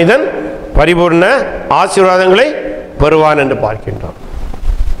 உண்மை உள்ள மனிதன் பரிபூர்ண ஆசீர்வாதங்களை பெறுவான் என்று பார்க்கின்றோம்.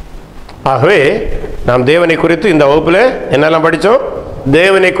 ஆகவே நாம் தேவனை குறித்து இந்த வகுப்பில் என்னெல்லாம் படித்தோம்?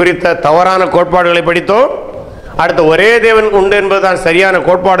 தேவனை குறித்த தவறான கோட்பாடுகளை படித்தோம். அடுத்து ஒரே தேவன் உண்டு என்பதுதான் சரியான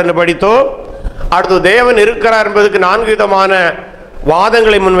கோட்பாடு என்று படித்தோம். அடுத்து தேவன் இருக்கிறார் என்பதற்கு 4 விதமான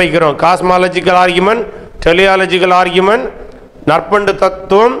வாதங்களை முன்வைக்கிறோம். காஸ்மாலஜிக்கல் ஆர்கியூமெண்ட், டெலியாலஜிக்கல் ஆர்கியூமெண்ட், நற்பண்பு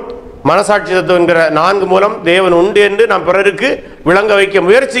தத்துவம், மனசாட்சி தத்துவம் என்கிற 4 மூலம் தேவன் உண்டு என்று நாம் பிறருக்கு விளங்க வைக்க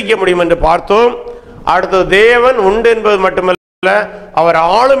முயற்சிக்க முடியும் என்று பார்த்தோம். அடுத்தது தேவன் உண்டு என்பது மட்டுமல்ல, அவர்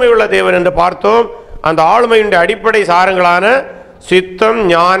ஆளுமை உள்ள தேவன் என்று பார்த்தோம். அந்த ஆளுமையுடைய அடிப்படை சாரங்களான சித்தம்,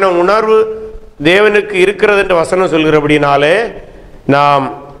 ஞானம், உணர்வு தேவனுக்கு இருக்கிறது என்று வசனம் சொல்கிறபடினாலே நாம்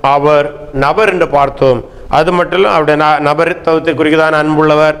அவர் நபர் என்று பார்த்தோம். அது மட்டும் இல்லை, அவருடைய நபர்த்தவத்தை குறிக்கதான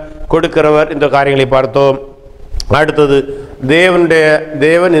அன்புள்ளவர், கொடுக்கிறவர், இந்த காரியங்களை பார்த்தோம். அடுத்தது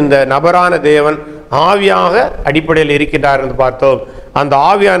தேவன் இந்த நபரான தேவன் ஆவியாக அடிப்படையில் இருக்கின்றார் என்று பார்த்தோம். அந்த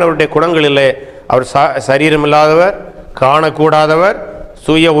ஆவியானவருடைய குணங்களிலே அவர் சரீரம் இல்லாதவர், காணக்கூடாதவர்,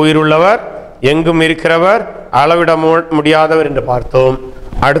 சுய உயிருள்ளவர், எங்கும் இருக்கிறவர், அளவிட முடியாதவர் என்று பார்த்தோம்.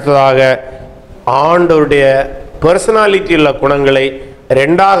 அடுத்ததாக ஆண்டவருடைய பர்சனாலிட்டி உள்ள குணங்களை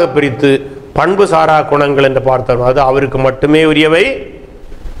 2ஆக பிரித்து பண்பு சாரா குணங்கள் என்று பார்த்தோம். அது அவருக்கு மட்டுமே உரியவை.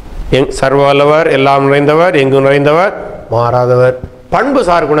 சர்வ வல்லவர், எல்லாம் நிறைந்தவர், எங்கும் நிறைந்தவர், மாறாதவர்.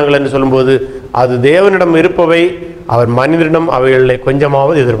 பண்புசார் குணங்கள் என்று சொல்லும்போது அது தேவனிடம் இருப்பவை அவர் மனிதனிடம் அவைகளை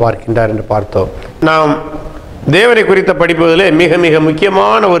கொஞ்சமாவது எதிர்பார்க்கின்றார் என்று பார்த்தோம். நாம் தேவனை குறித்த படிப்பதிலே மிக மிக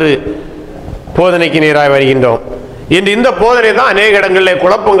முக்கியமான ஒரு போதனைக்கு நேராக வருகின்றோம். இன்று இந்த போதனை தான் அநேக இடங்களில்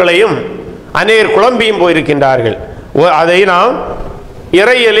குழப்பங்களையும் அநேகர் குழம்பியும் போயிருக்கின்றார்கள். அதை நாம்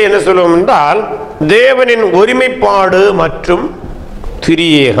இறையியல் என்ன சொல்லுவோம் என்றால் தேவனின் ஒருமைப்பாடு மற்றும்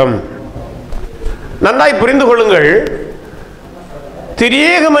திரியேகம். நன்றாய் புரிந்து கொள்ளுங்கள்.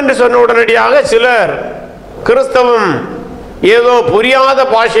 திரியேகம் என்று சொன்ன உடனடியாக சிலர் கிறிஸ்தவம் ஏதோ புரியாத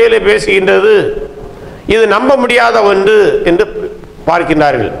பாஷையிலே பேசுகின்றது, இது நம்ப முடியாத ஒன்று என்று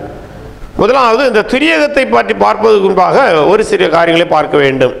பார்க்கின்றார்கள். முதலாவது இந்த திரியேகத்தை பற்றி பார்ப்பதற்கு முன்பாக ஒரு சில காரியங்களை பார்க்க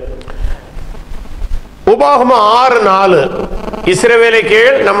வேண்டும். உபாகமம் 6:4 இஸ்ரவேலை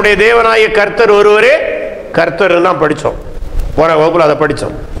கேள், நம்முடைய தேவனாகிய கர்த்தர் ஒருவரே கர்த்தர் தான் படித்தோம், போன வகுப்பில் அதை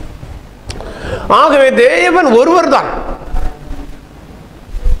படித்தோம். ஆகவே தேவன் ஒருவர் தான்.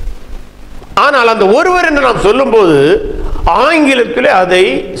 ஆனால் அந்த ஒருவர் என்று நாம் சொல்லும் போது ஆங்கிலத்தில் அதை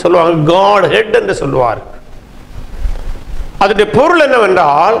சொல்லுவாங்க காட் ஹெட் என்று சொல்லுவார். அதனுடைய பொருள்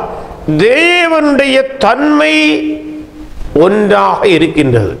என்னவென்றால் தேவனுடைய தன்மை ஒன்றாக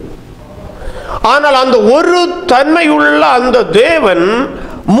இருக்கின்றது. ஆனால் அந்த ஒரு தன்மையுள்ள அந்த தேவன்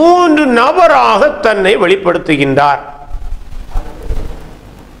 3 நபராக தன்னை வெளிப்படுத்துகின்றார்.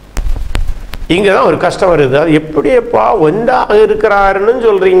 இங்கதான் ஒரு கஷ்டம் வருது. அது எப்படியப்பா ஒன்றாக இருக்கிறாருன்னு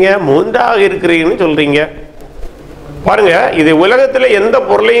சொல்றீங்க, 3ஆக இருக்கிறீங்கன்னு சொல்றீங்க? பாருங்க, இது உலகத்தில் எந்த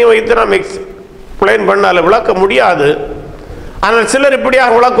பொருளையும் வைத்து நாம் எக்ஸ்பிளைன் பண்ணால விளக்க முடியாது. ஆனால் சிலர்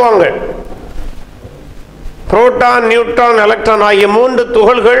இப்படியாக விளக்குவாங்க. புரோட்டான், நியூட்ரான், எலக்ட்ரான் ஆகிய 3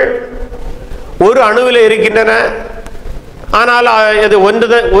 துகள்கள் ஒரு அணுவில் இருக்கின்றன. ஆனால் அது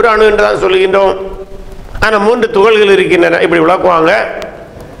ஒரு அணு என்று தான் சொல்லுகின்றோம். ஆனால் 3 துகள்கள் இருக்கின்றன, இப்படி விளக்குவாங்க.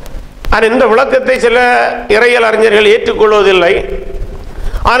 ஆனால் இந்த விளக்கத்தை சில இறையியல் அறிஞர்கள் ஏற்றுக்கொள்வதில்லை.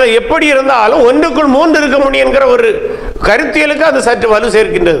 ஆனால் எப்படி இருந்தாலும் ஒன்றுக்குள் 3 இருக்க முடியும் என்கிற ஒரு கருத்தியலுக்கு அது சற்று வலு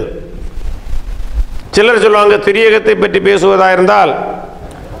சேர்க்கின்றது. சிலர் சொல்லுவாங்க, திரியேகத்தை பற்றி பேசுவதாக இருந்தால்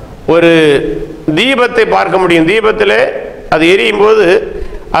ஒரு தீபத்தை பார்க்க முடியும். தீபத்தில் அது எரியும் போது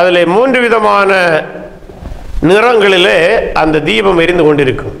அதில் 3 விதமான நிறங்களிலே அந்த தீபம் எரிந்து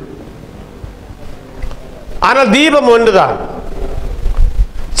கொண்டிருக்கும். ஆனால் தீபம் ஒன்றுதான்.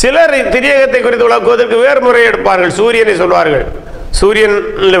 சிலர் திரியேகத்தை குறித்து விளக்குவதற்கு வேறு முறை எடுப்பார்கள். சூரியனை சொல்வார்கள்.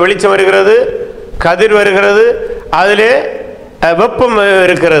 சூரியனில் வெளிச்சம் வருகிறது, கதிர் வருகிறது, அதிலே வெப்பம்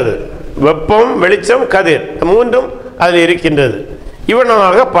இருக்கிறது. வெப்பம், வெளிச்சம், கதிர், 3ம் அதில் இருக்கின்றது.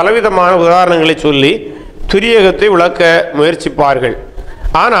 இவனாக பலவிதமான உதாரணங்களை சொல்லி திரியேகத்தை விளக்க முயற்சிப்பார்கள்.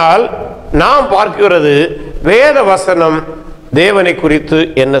 ஆனால் நாம் பார்க்கிறது வேத வசனம் தேவனை குறித்து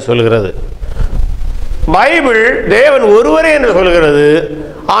என்ன சொல்கிறது. பைபிள் தேவன் ஒருவரே என்று சொல்கிறது.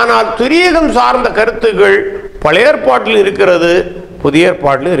 ஆனால் திரியேகம் சார்ந்த கருத்துக்கள் பழைய ஏற்பாட்டில் இருக்கிறது, புதிய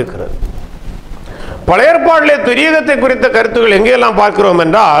ஏற்பாட்டில் இருக்கிறது. பழைய ஏற்பாட்டிலே திரியேகத்தை குறித்த கருத்துக்கள் எங்கெல்லாம் பார்க்கிறோம்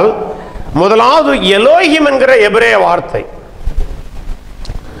என்றால், முதலாவது எலோஹிம் என்கிற எபிரேய வார்த்தை.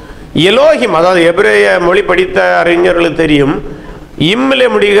 எலோஹிம், அதாவது எபிரேய மொழி படித்த அறிஞர்களுக்கு தெரியும், இம்மிலே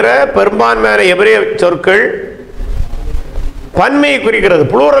முடிகிற பெரும்பான்மையான எபிரேய சொற்கள் பன்மையை குறிக்கிறது,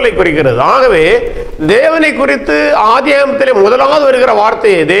 புளூரலை குறிக்கிறது. ஆகவே தேவனை குறித்து ஆதியாகமத்திலே முதலாவது வருகிற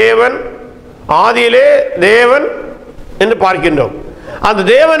வார்த்தையை தேவன், ஆதியிலே தேவன் என்று பார்க்கின்றோம். அந்த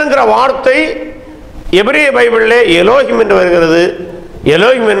தேவன் என்கிற வார்த்தை எபிரேய பைபிளிலே எலோஹிம் என்று வருகிறது.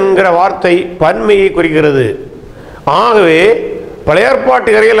 எலோஹிம் என்கிற வார்த்தை பன்மையை குறிக்கிறது. ஆகவே பழைய ஏற்பாட்டு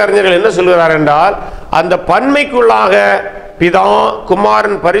இறையியல் அறிஞர்கள் என்ன சொல்கிறார் என்றால், அந்த பன்மைக்குள்ளாக பிதா,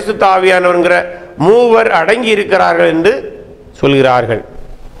 குமாரன், பரிசுத்த ஆவியானவர் என்கிற 3 அடங்கி இருக்கிறார்கள் என்று சொல்கிறார்கள்.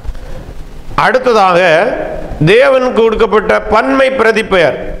 அடுத்ததாக தேவனுக்கு கொடுக்கப்பட்ட பன்மை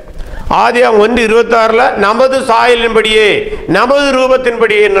பிரதிப்பெயர் ஆதியாகமம் 1:26 நமது சாயலின்படியே, நமது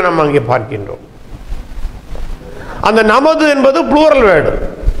ரூபத்தின்படியே என்று நாம் அங்கே பார்க்கின்றோம். அந்த நமது என்பது புளூரல் வேர்டு.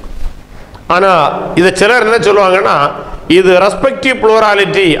 ஆனால் இதை சிலர் என்ன சொல்லுவாங்கன்னா, இது ரெஸ்பெக்டிவ்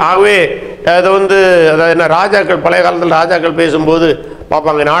புளூராலிட்டி. ஆகவே அதை அதாவது என்ன, ராஜாக்கள் பழைய காலத்தில் ராஜாக்கள் பேசும்போது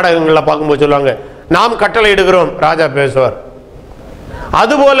பார்ப்பாங்க, நாடகங்களில் பார்க்கும்போது சொல்லுவாங்க, நாம் கட்டளை எடுக்கிறோம், ராஜா பேசுவார்.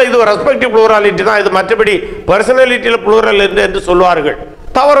 அதுபோல இது ரெஸ்பெக்டிவ் புளூராலிட்டி தான். இது மற்றபடி பர்சனாலிட்டியில் புளூரல் என்று சொல்வார்கள்.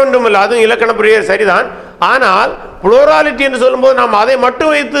 தவறொன்றும் இல்லை, அதுவும் இலக்கண பிரியர் சரிதான். ஆனால் புளூராலிட்டி என்று சொல்லும்போது நாம் அதை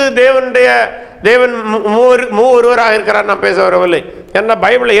மட்டும் வைத்து தேவன் ஒருவராக இருக்கிறார் நாம் பேச வரவில்லை. ஏன்னா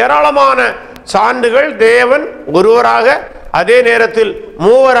பைபிள் ஏராளமான சான்றுகள் தேவன் ஒருவராக அதே நேரத்தில்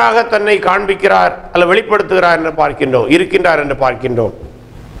 3 தன்னை காண்பிக்கிறார் அல்ல வெளிப்படுத்துகிறார் என்று பார்க்கின்றோம், இருக்கின்றார் என்று பார்க்கின்றோம்.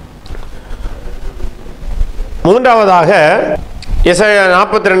 மூன்றாவதாக எசாயா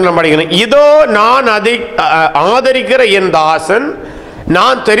 42 படிக்கணும். இதோ நான் ஆதரிக்கிற என் தாசன்,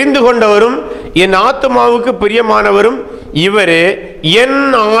 நான் தெரிந்து கொண்டவரும் என் ஆத்துமாவுக்கு பிரியமானவரும் இவரே, என்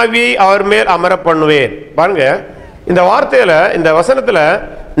ஆவி அவர் மேல் அமர பண்ணுவேன். பாருங்க, இந்த வார்த்தையில, இந்த வசனத்துல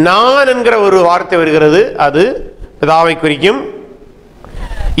நான் என்கிற ஒரு வார்த்தை வருகிறது. அது பிதாவை குறிக்கும்.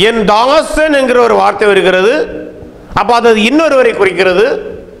 என் தாசன் என்கிற ஒரு வார்த்தை வருகிறது. அப்ப அது இன்னொருவரை குறிக்கிறது.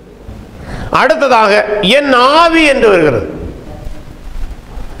 அடுத்ததாக என் ஆவி என்று வருகிறது.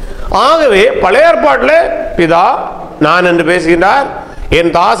 ஆகவே பழைய ஏற்பாட்டில் பிதா நான் என்று பேசுகின்றார்,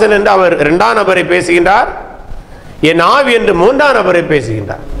 என் தாசன் என்று அவர் இரண்டாம் நபரை பேசுகின்றார், என் ஆவி என்று மூன்றாம் நபரை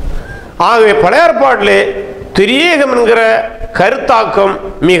பேசுகின்றார். ஆகவே பழைய ஏற்பாட்டிலே திரியேகம் என்கிற கருத்தாக்கம்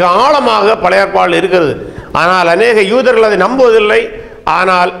மிக ஆழமாக பழைய ஏற்பாட்டில் இருக்கிறது. ஆனால் அநேக யூதர்கள் அதை நம்புவதில்லை.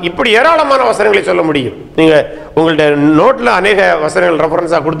 ஆனால் இப்படி ஏராளமான வசனங்களை சொல்ல முடியும். நீங்க உங்கள்ட்ட நோட்ல அநேக வசனங்கள்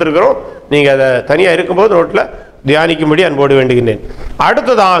ரெஃபரன்ஸா கொடுத்திருக்கிறோம். நீங்க அதை தனியா இருக்கும்போது நோட்ல தியானிக்கும்படி அன்போடு வேண்டுகின்றேன்.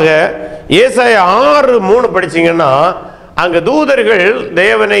 அடுத்ததாக ஏசாயா 6:3 படிச்சீங்கன்னா, அங்க தூதர்கள்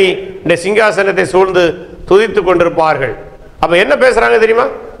தேவனை இந்த சிங்காசனத்தை சூழ்ந்து துதித்துக் கொண்டிருப்பார்கள். அப்ப என்ன பேசுறாங்க தெரியுமா?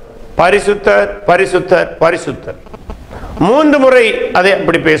 பரிசுத்தர் பரிசுத்தர் பரிசுத்தர். 3 முறை அதை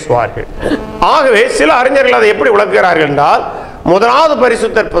அப்படி பேசுவார்கள். ஆகவே சில அறிஞர்கள் அதை எப்படி விளக்குகிறார்கள் என்றால், முதலாவது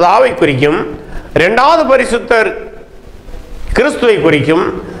பரிசுத்தர் பிதாவை குறிக்கும், இரண்டாவது பரிசுத்தர் கிறிஸ்துவை குறிக்கும்,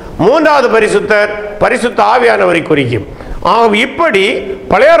 மூன்றாவது பரிசுத்தர் பரிசுத்த ஆவியானவரை குறிக்கும். இப்படி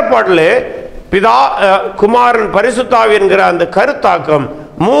பழைய ஏற்பாட்டில் பிதா குமாரன் பரிசுத்தாவி என்கிற அந்த கருத்தாக்கம்,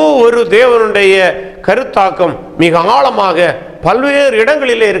 ஒரு தேவனுடைய கருத்தாக்கம் மிக ஆழமாக பல்வேறு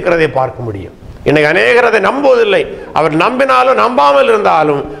இடங்களிலே இருக்கிறதை பார்க்க முடியும். இன்னைக்கு அநேகர் அதை நம்புவதில்லை. அவர் நம்பினாலும் நம்பாமல்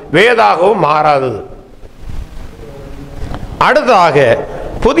இருந்தாலும் வேதாகவும் மாறாதது. அடுத்ததாக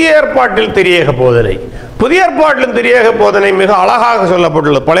புதிய ஏற்பாட்டில் திரியேக போதனை. புதிய ஏற்பாட்டிலும் திரியேக போதனை மிக அழகாக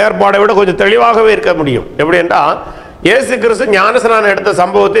சொல்லப்பட்டுள்ளது. பழைய ஏற்பாடை விட கொஞ்சம் தெளிவாகவே இருக்க முடியும். எப்படி என்றால், இயேசு கிறிஸ்து ஞானஸ்நானம் எடுத்த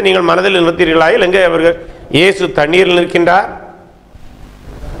சம்பவத்தை நீங்கள் மனதில் நிறுத்தீர்களாயில், எங்கே அவர்கள் இயேசு தண்ணீரில் நிற்கின்றார்,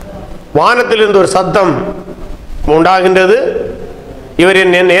 வானத்திலிருந்து ஒரு சத்தம் உண்டாகின்றது, இவர்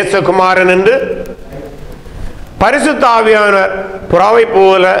என் நேசகுமாரன் என்று. பரிசுத்த ஆவியானவர் புறாவை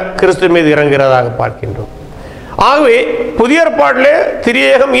போல கிறிஸ்து மீது இறங்குகிறதாக பார்க்கின்றோம். ஆகவே புதிய ஏற்பாட்டிலே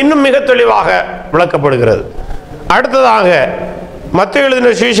திரியேகம் இன்னும் மிக தெளிவாக விளக்கப்படுகிறது. அடுத்ததாக மத்தேயு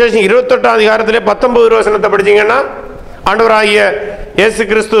எழுதின சுவிசேஷம் 28ஆம் அதிகாரத்திலே 19 வசனத்தை படிச்சீங்கன்னா, ஆண்டவராகிய இயேசு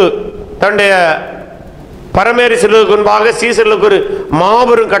கிறிஸ்து தன்னுடைய பரமேறி செல்வதற்கு முன்பாக சீசர்களுக்கு ஒரு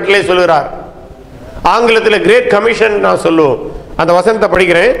மாபெரும் கட்டளை சொல்கிறார். ஆங்கிலத்தில் கிரேட் கமிஷன் நான் சொல்லுவோம். அந்த வசனத்தை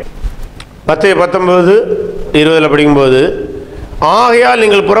படிக்கிறேன். மத்தேயு 19:20 படிக்கும்போது, ஆகையால்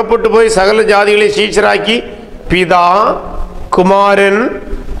நீங்கள் புறப்பட்டு போய் சகல ஜாதிகளை சீஷராக்கி பிதா குமாரன்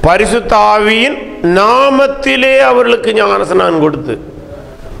பரிசுத்த ஆவியின் நாமத்திலே அவர்களுக்கு ஞானஸ்நானம் கொடுத்து.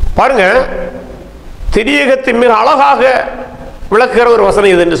 பாருங்க, திரியேகத்தை மிக அழகாக விளக்குகிற ஒரு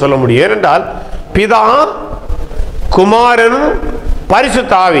வசனம் இது என்று சொல்ல முடியும். ஏனென்றால் பிதா குமாரன்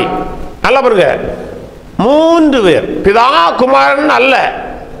பரிசுத்த ஆவி. நல்லா பாருங்க, 3 பேர். பிதா குமாரன் அல்ல.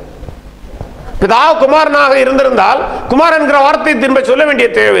 பிதா குமாரனாக இருந்திருந்தால் குமாரன் என்கிற வார்த்தையை திரும்ப சொல்ல வேண்டிய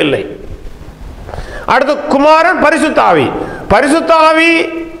தேவையில்லை. அடுத்து குமாரன் பரிசுத்தாவி. பரிசுத்தாவி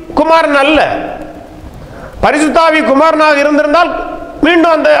குமாரன் அல்ல. பரிசுத்தாவி குமாரனாக இருந்திருந்தால்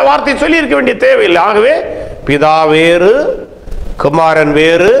மீண்டும் அந்த வார்த்தையை சொல்லி இருக்க வேண்டிய தேவையில்லை. ஆகவே பிதா வேறு, குமாரன்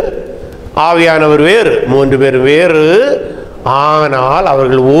வேறு, ஆவியானவர் வேறு, 3 பேர் வேறு. ஆனால்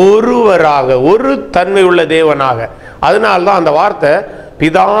அவர்கள் ஒருவராக, ஒரு தன்மை உள்ள தேவனாக. அதனால்தான் அந்த வார்த்தை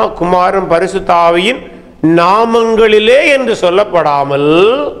பிதா குமாரன் பரிசுத்த ஆவியின் நாமங்களிலே என்று சொல்லப்படாமல்,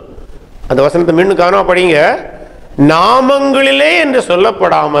 அந்த வசனத்தை மீண்டும் கவனமா படிங்க, நாமங்களிலே என்று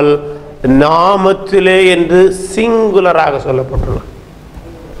சொல்லப்படாமல் நாமத்திலே என்று சிங்குலராக சொல்லப்பட்டுள்ளது.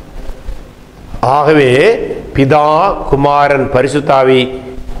 ஆகவே பிதா குமாரன் பரிசுத்தாவி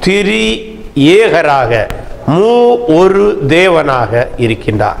திரி ஏகராக ஒரு தேவனாக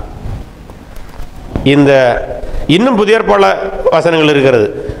இருக்கின்றார். இந்த இன்னும் புதிய பல வசனங்கள் இருக்கிறது.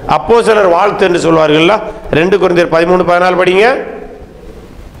 அப்போஸ்தலர் வாழ்த்து என்று சொல்வார்கள். 2 கொரிந்தியர் 13:14 படிங்க.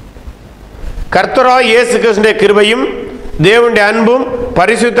 கர்த்தராகிய இயேசு கிறிஸ்துவின் கிருபையும் தேவனுடைய அன்பும்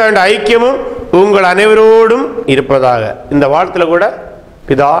பரிசுத்த ஐக்கியமும் உங்கள் அனைவரோடும் இருப்பதாக. இந்த வாழ்த்துல கூட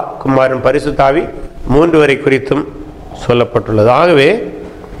பிதா குமாரன் பரிசுத்தாவி 3 வரை குறித்தும் சொல்லப்பட்டுள்ளது. ஆகவே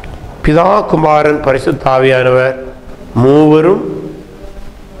பிதா குமாரன் பரிசுத்தாவியானவர் மூவரும்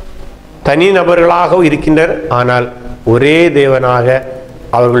தனி நபர்களாக இருக்கின்றனர். ஆனால் ஒரே தேவனாக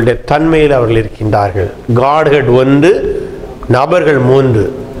அவர்களுடைய தன்மையில் அவர்கள் இருக்கின்றார்கள். காட்ஹெட் 1, நபர்கள் 3.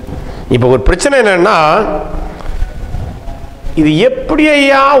 இப்போ ஒரு பிரச்சனை என்னன்னா, இது எப்படி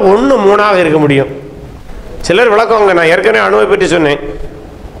ஐயா 1 3ஆக இருக்க முடியும்? சிலர் விளக்குவாங்க. நான் ஏற்கனவே அணுவை பற்றி சொன்னேன்.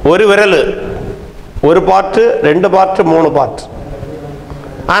 ஒரு விரல், ஒரு பாட்டு, 2 பாட்டு, 3 பாட்டு.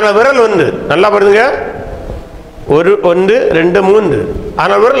 ஆனால் விரல் 1. நல்லா பாருங்க, 1 2 3.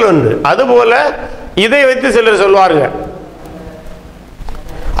 ஆனால் விரல் 1. அதுபோல இதை வைத்து சிலர் சொல்வார்கள்,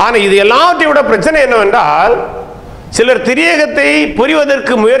 ஆனால் இது எல்லாத்தையும் விட பிரச்சனை என்னவென்றால், சிலர் திரியேகத்தை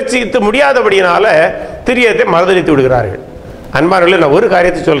புரிவதற்கு முயற்சித்து முடியாதபடியினால திரியேகத்தை மறுதளித்து விடுகிறார்கள். அன்பானவர்களே, நான் ஒரு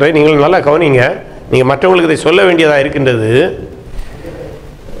காரியத்தை சொல்கிறேன், நீங்கள் நல்லா கவனிங்க. நீங்கள் மற்றவங்களுக்கு இதை சொல்ல வேண்டியதாக இருக்கின்றது.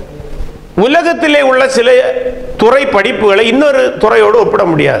 உலகத்திலே உள்ள சில துறை படிப்புகளை இன்னொரு துறையோடு ஒப்பிட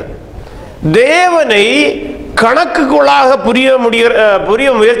முடியாது. தேவனை கணக்குக்குள்ளாக புரிய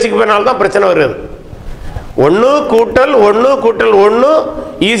முயற்சிப்பதனால்தான் பிரச்சனை வருது. 1 கூட்டல் 1 கூட்டல் 1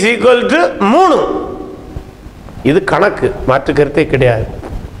 இஸ் ஈக்குவல் டு 3. இது கணக்கு, மாற்று கருத்தே கிடையாது.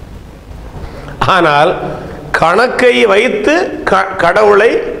 ஆனால் கணக்கை வைத்து கடவுளை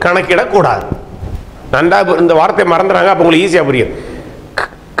கணக்கிடக்கூடாது. நன்றாக இந்த வார்த்தை மறந்துறாங்க, அப்போ உங்களுக்கு ஈஸியாக புரியும்.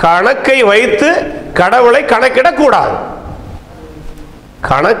 கணக்கை வைத்து கடவுளை கணக்கிடக்கூடாது.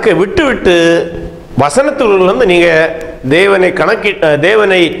 கணக்கை விட்டு விட்டு வசனத்திலிருந்து நீங்க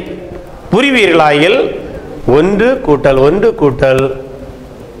தேவனை புரிவீர்களாயில் 1 கூட்டல் 1 கூட்டல்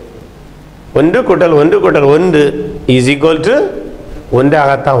 1 கூட்டல் 1 கூட்டல் 1 இஸ் ஈக்குவல் டு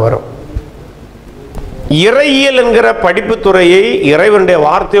 1ஆகத்தான் வரும். இறையியல் என்கிற படிப்பு துறையை இறைவனுடைய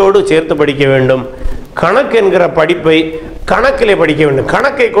வார்த்தையோடு சேர்த்து படிக்க வேண்டும். கணக்கு என்கிற படிப்பை கணக்கிலே படிக்க வேண்டும்.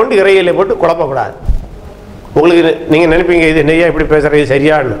 கணக்கை கொண்டு இறையியலை போட்டு குழப்பக்கூடாது. உங்களுக்கு நீங்க நினைப்பீங்க, இது என்னையா இப்படி பேசுறது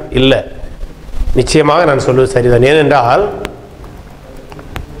சரியான்னு. இல்லை, நிச்சயமாக நான் சொல்வது சரிதான். ஏனென்றால்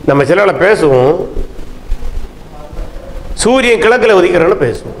நம்ம சில பேசுவோம், சூரியன் கிழக்கில் உதிக்கிறன்னு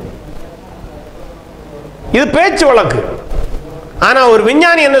பேசுவோம். இது பேச்சு வழக்கு. ஆனா ஒரு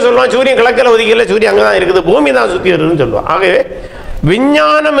விஞ்ஞானி என்ன சொல்லுவான், சூரியன் கிழக்கில் உதிக்கல, சூரியன் அங்கதான் இருக்குது, பூமி தான் சுத்தி இருக்குன்னு சொல்லுவான். ஆகவே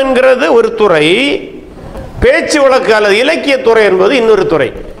விஞ்ஞானம் என்கிறது ஒரு துறை, பேச்சு வழக்கு அல்லது இலக்கிய துறை என்பது இன்னொரு துறை.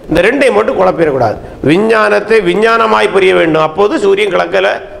 இந்த ரெண்டையும் மட்டும் குழப்பிடக்கூடாது. விஞ்ஞானத்தை விஞ்ஞானமாய் புரிய வேண்டும். அப்போது சூரியன் கிழக்கில்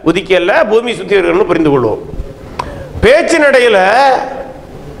உதிக்கல, பூமி சுத்தி இருக்குன்னு புரிந்து கொள்வோம். பேச்சு நடையில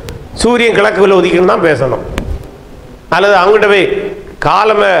சூரியன் கிழக்குல உதிக்கணும் தான் பேசணும். அல்லது அவங்ககிட்ட போய்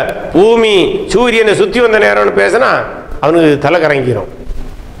காலமே பூமி சூரியனை சுத்தி வந்த நேரம்னு பேசினா அவனுக்கு தலை கறங்கிடும்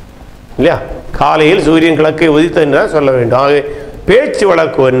இல்லையா? காலையில் சூரியன் கிழக்கை உதித்தன்னு தான் சொல்ல வேண்டும். ஆகவே பேச்சு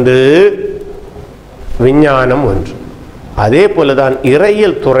வழக்கு ஒன்று, விஞ்ஞானம் ஒன்று. அதே போலதான்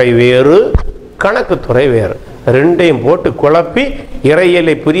இறையியல் துறை வேறு, கணக்கு துறை வேறு. ரெண்டையும் போட்டு குழப்பி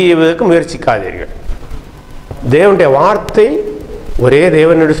இறையியலை புரிவதற்கு முயற்சிக்காதீர்கள். தேவனுடைய வார்த்தை ஒரே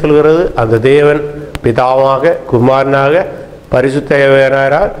தேவன் என்று சொல்கிறது. அந்த தேவன் பிதாவாக, குமாரனாக,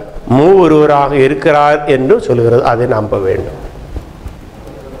 பரிசுத்தராக, மூவொருவராக இருக்கிறார் என்று சொல்கிறது. அதை நம்ப வேண்டும்.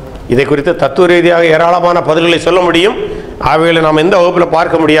 இதை குறித்து தத்துவ ரீதியாக ஏராளமான பதில்களை சொல்ல முடியும். அவைகளை நாம் எந்த வகுப்பில்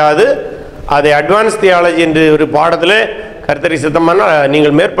பார்க்க முடியாது. அதை அட்வான்ஸ் தியாலஜி என்று ஒரு பாடத்தில் கர்த்தரை சித்தமான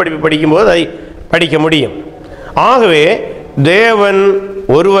நீங்கள் மேற்படிப்பு படிக்கும்போது அதை படிக்க முடியும். ஆகவே தேவன்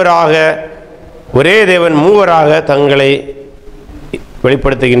ஒருவராக, ஒரே தேவன் மூவராக தங்களை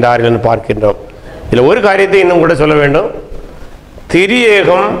வெளிப்படுத்துகின்றார்கள் என்று பார்க்கின்றோம். இதில் ஒரு காரியத்தை இன்னும் கூட சொல்ல வேண்டும்.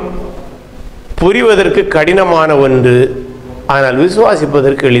 திரியேகம் புரிவதற்கு கடினமான ஒன்று, ஆனால்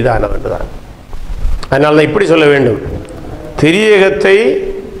விசுவாசிப்பதற்கு எளிதான ஒன்றுதான். அதனால தான் இப்படி சொல்ல வேண்டும். திரியேகத்தை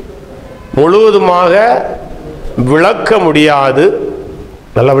முழுவதுமாக விளக்க முடியாது.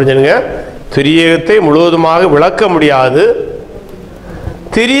 நல்லா புரிஞ்சுங்க. திரியேகத்தை முழுவதுமாக விளக்க முடியாது,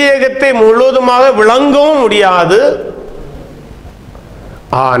 திரியேகத்தை முழுவதுமாக விளங்கவும் முடியாது.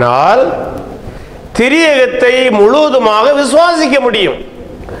 ஆனால் திரியேகத்தை முழுவதுமாக விசுவாசிக்க முடியும்.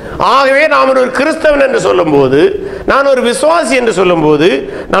 ஆகவே நான் ஒரு கிறிஸ்தவன் என்று சொல்லும்போது, நான் ஒரு விசுவாசி என்று சொல்லும்போது,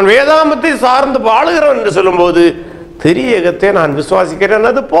 நான் வேதாமத்தை சார்ந்து வாழுகிறவன் என்று சொல்லும்போது, திரியேகத்தை நான் விசுவாசிக்கிறேன்,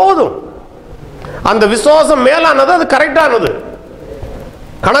 அது போதும். அந்த விசுவாசம் மேலானது, அது கரெக்டானது.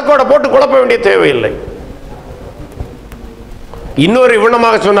 கணக்கோட போட்டு குழப்ப வேண்டிய தேவையில்லை. இன்னொரு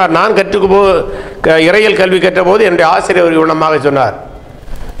இவனமாக சொன்னார். நான் இறையியல் கல்வி கற்ற போது என்னுடைய ஆசிரியர் இவனமாக சொன்னார்,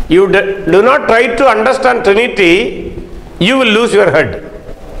 you do not try to understand Trinity, you will lose your head.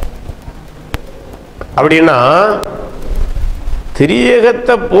 அப்படின்னா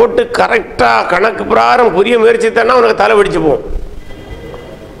திரியேகத்தை போட்டு கரெக்டா கணக்கு பிரகாரம் புரிய முயற்சித்தா உனக்கு தலை வெடிச்சு போகும்.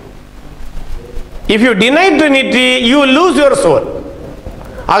 If you deny Trinity, you will lose your soul.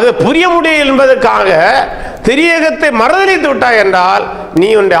 ஆக புரிய முடியும் என்பதற்காக திரியேகத்தை மறுதலித்து விட்டாய் என்றால் நீ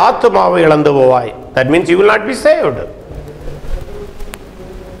உன்னுடைய ஆத்மாவை இழந்து போவாய். That means you will not be saved.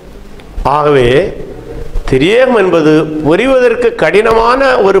 ஆகவே திரியேகம் என்பது புரிவதற்கு கடினமான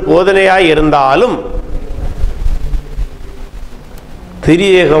ஒரு போதனையாய் இருந்தாலும்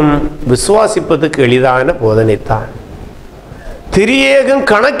திரியேகம் விசுவாசிப்பதற்கு எளிதான போதனைத்தான். திரியேகம்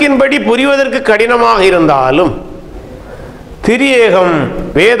கணக்கின்படி புரிவதற்கு கடினமாக இருந்தாலும் திரியேகம்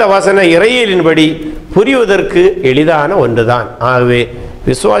வேத வசன இறையியலின்படி புரிவதற்கு எளிதான ஒன்றுதான். ஆகவே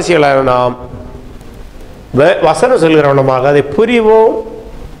விசுவாசிகளான நாம் வசனம் சொல்கிறவனமாக அதை புரிவோம்,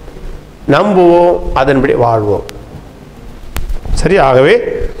 நம்புவோம், அதன்படி வாழ்வோம். சரி. ஆகவே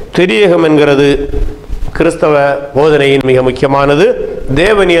திரியேகம் என்கிறது கிறிஸ்தவ போதனையின் மிக முக்கியமானது.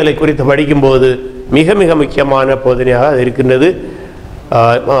 தேவனியலை குறித்து படிக்கும்போது மிக மிக முக்கியமான போதனையாக அது இருக்கின்றது.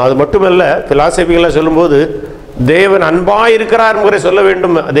 அது மட்டுமல்ல, பிலாசபிகளை சொல்லும்போது தேவன் அன்பாய் இருக்கிறார் என்பதை சொல்ல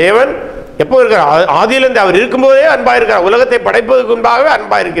வேண்டும். தேவன் எப்போ இருக்கிறார்? ஆதியிலிருந்து அவர் இருக்கும்போதே அன்பாய் இருக்கிறார். உலகத்தை படைப்பதற்கு முன்பாகவே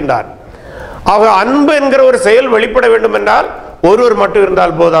அன்பாய் இருக்கின்றார். ஆக அன்பு என்கிற ஒரு செயல் வெளிப்பட வேண்டும் என்றால் ஒருவர் மட்டும்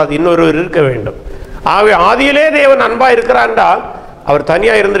இருந்தால் போதாது, இன்னொருவர் இருக்க வேண்டும். ஆகவே ஆதியிலே தேவன் அன்பாய் இருக்கிறார் என்றால் அவர்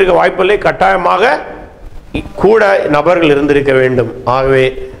தனியாக இருந்திருக்க வாய்ப்பில்லை, கட்டாயமாக கூட நபர்கள் இருந்திருக்க வேண்டும். ஆகவே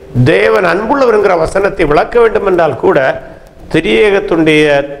தேவன் அன்புள்ளவர்ங்கிற வசனத்தை விளக்க வேண்டும் என்றால் கூட திரியேகத்துடைய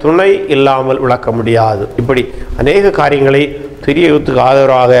துணை இல்லாமல் விளக்க முடியாது. இப்படி அநேக காரியங்களை திரியேகத்துக்கு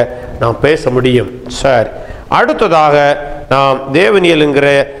ஆதரவாக நாம் பேச முடியும். சார், அடுத்ததாக நாம் தேவனியல் என்கிற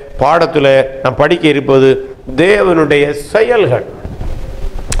பாடத்தில் நாம் படிக்க இருப்பது தேவனுடைய செயல்கள்.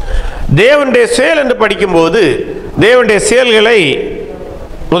 தேவனுடைய செயல் என்று படிக்கும்போது தேவனுடைய செயல்களை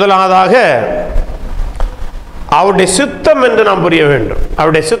முதலாவதாக அவருடைய சித்தம் என்று நாம் புரிய வேண்டும்.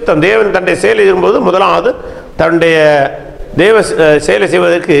 அவருடைய சித்தம், தேவன் தன்னுடைய செயலை செய்யும்போது முதலாவது தன்னுடைய தேவ செயலை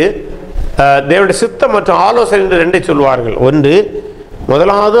செய்வதற்கு தேவனுடைய சித்தம் மற்றும் ஆலோசனை என்று ரெண்டை சொல்வார்கள். ஒன்று,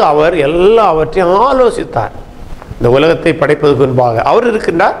 முதலாவது அவர் எல்லாவற்றையும் ஆலோசித்தார். இந்த உலகத்தை படைப்பதற்கு முன்பாக அவர்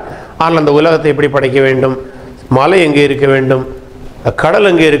இருக்கின்றார். ஆனால் அந்த உலகத்தை எப்படி படைக்க வேண்டும், மலை எங்கே இருக்க வேண்டும், கடல்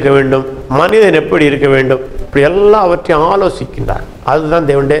எங்கே இருக்க வேண்டும், மனிதன் எப்படி இருக்க வேண்டும், இப்படி எல்லாவற்றையும் ஆலோசிக்கின்றார். அதுதான்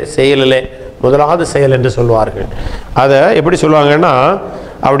தேவனுடைய செயலிலே முதலாவது செயல் என்று சொல்வார்கள். அதை எப்படி சொல்லுவாங்கன்னா,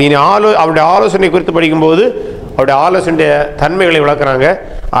 அவருடைய ஆலோசனை குறித்து படிக்கும்போது அவருடைய ஆலோசனை தன்மைகளை விளக்குறாங்க.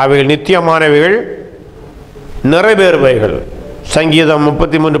 அவைகள் நித்தியமானவைகள், நிறைவேறுவைகள். சங்கீதம்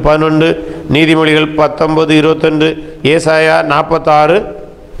 33:11, நீதிமொழிகள் 19:22, ஏசாயா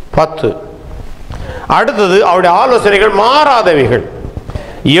 46:10. அடுத்தது அவருடைய ஆலோசனைகள் மாறாதவைகள்.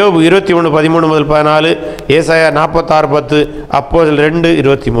 யோபு 21:13-14, ஏசாயா 46:10, அப்போஸ்தலர்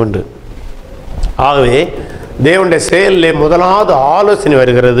 2:23. ஆகவே தேவனுடைய செயலில் முதலாவது ஆலோசனை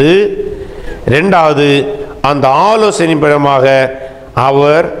வருகிறது. இரண்டாவது, அந்த ஆலோசனை படமாக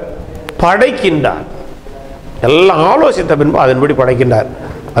அவர் படைக்கின்றார். எல்லாம் ஆலோசித்த பின்பு அதன்படி படைக்கின்றார்.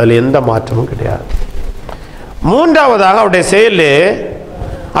 அதில் எந்த மாற்றமும் கிடையாது. மூன்றாவதாக அவருடைய செயலில்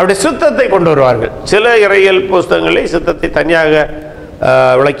அவருடைய சித்தத்தை கொண்டு வருவார்கள். சில இறையியல் புஸ்தகங்களில் சித்தத்தை தனியாக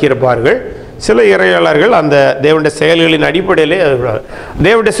விளக்கியிருப்பார்கள். சில இறையாளர்கள் அந்த தேவனுடைய செயல்களின் அடிப்படையிலே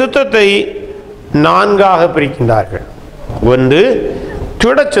தேவனுடைய சித்தத்தை நான்காக பிரிக்கின்றார்கள். ஒன்று,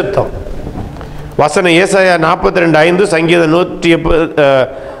 திடச்சித்தம். வசனம் ஏசாயா 42:5, சங்கீதம்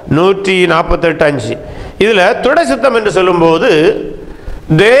 148:5. இதில் திடச்சித்தம் என்று சொல்லும்போது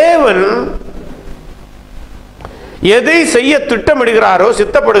தேவன் எதை செய்ய திட்டமிடுகிறாரோ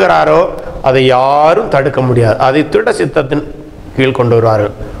சித்தப்படுகிறாரோ அதை யாரும் தடுக்க முடியாது. அதை திட சித்தத்தின் கீழ் கொண்டு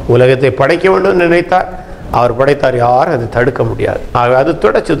வருவார்கள். உலகத்தை படைக்க வேண்டும் நினைத்தார், அவர் படைத்தார், யாரும் அதை தடுக்க முடியாது. ஆக அது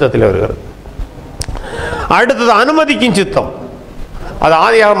திட சித்தத்தில் வருகிறது. அடுத்தது அனுமதிக்கும் சித்தம். அது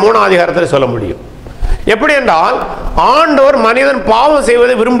ஆதியாகமம் 3ஆம் அதிகாரத்தில் சொல்ல முடியும். எப்படி என்றால், ஆண்டவர் மனிதன் பாவம்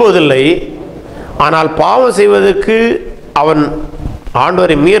செய்வதை விரும்புவதில்லை. ஆனால் பாவம் செய்வதற்கு அவன்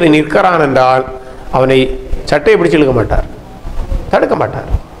ஆண்டவரை மீறி நிற்கிறான் என்றால் அவனை சட்டையை பிடிச்சு இழுக்க மாட்டார், தடுக்க மாட்டார்.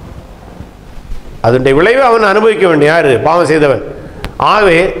 அதனுடைய விளைவை அவன் அனுபவிக்க வேண்டிய யாரு? பாவம் செய்தவன்.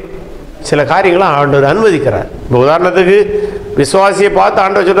 ஆகவே சில காரியங்களை ஆண்டவர் அனுமதிக்கிறார். இப்போ உதாரணத்துக்கு விசுவாசியை பார்த்து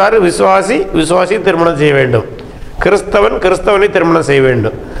ஆண்டவர் சொல்றாரு, விசுவாசி திருமணம் செய்ய வேண்டும், கிறிஸ்தவனை திருமணம் செய்ய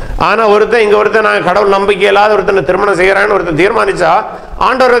வேண்டும். ஆனால் ஒருத்தன் நான் கடவுள் நம்பிக்கை இல்லாத ஒருத்தனை திருமணம் செய்கிறான்னு ஒருத்தன் தீர்மானிச்சா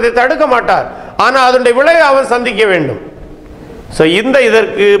ஆண்டவர் அதை தடுக்க மாட்டார். ஆனால் அதனுடைய விளைவை அவன் சந்திக்க வேண்டும். ஸோ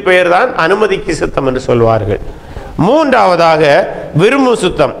இதற்கு பெயர் தான் அனுமதிக்கு சித்தம் என்று சொல்வார்கள். மூன்றாவதாக விரும்பும்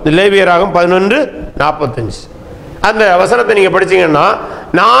சுத்தம். லேவியராகமம் 11:45. அந்த வசனத்தை நீங்க படிச்சீங்கன்னா,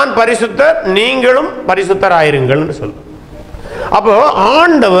 நான் பரிசுத்தர் நீங்களும் பரிசுத்தராயிருங்கள் என்று சொல்லும். அப்போ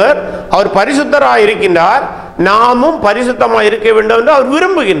ஆண்டவர் அவர் பரிசுத்தராக இருக்கின்றார், நாமும் பரிசுத்தமாக இருக்க வேண்டும் என்று அவர்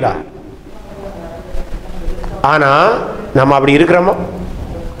விரும்புகின்றார். ஆனா நம்ம அப்படி இருக்கிறோமோ?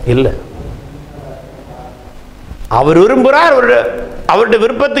 இல்லை. அவர் விரும்புகிறார், அவருடைய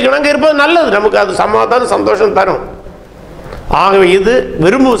விருப்பத்துக்கு இணங்க இருப்பது நல்லது, நமக்கு அது சமாதானம் சந்தோஷம் தரும். ஆகவே இது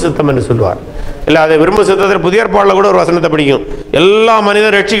விரும்பும் சித்தம் என்று சொல்வார். இல்லை, அதை விரும்பும் சித்தத்தில் புதிய ஏற்பாட்டில் கூட ஒரு வசனத்தை படிக்கும். எல்லா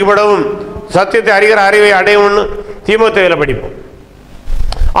மனிதரும் ரட்சிக்கப்படவும் சத்தியத்தை அறிகிற அறிவை அடையும்னு தீமோத்தேயுவில படிப்போம்.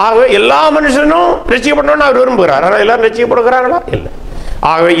 ஆகவே எல்லா மனுஷனும் ரட்சிக்கப்படணும்னு அவர் விரும்புகிறார். ஆனால் எல்லாரும் ரட்சிக்கப்படுகிறார்களா? இல்லை.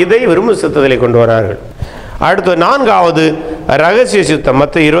 ஆகவே இதை விரும்பும் சித்தத்திலே கொண்டு வரார்கள். அடுத்து நான்காவது ரகசிய சித்தம்.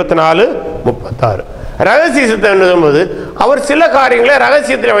 மத்தேயு 24:36. ரகசிய சித்தம் என்று சொல்லும்போது அவர் சில காரியங்களை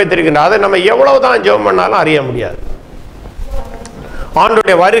ரகசியத்தில் வைத்திருக்கின்றார். அதை நம்ம எவ்வளவுதான் ஜெபம் பண்ணாலும் அறிய முடியாது.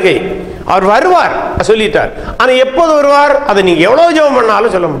 ஆண்டவருடைய வருகை, அவர் வருவார் சொல்லிட்டார். ஆனால் எப்போது வருவார் அதை நீங்க எவ்வளவு ஜெபம்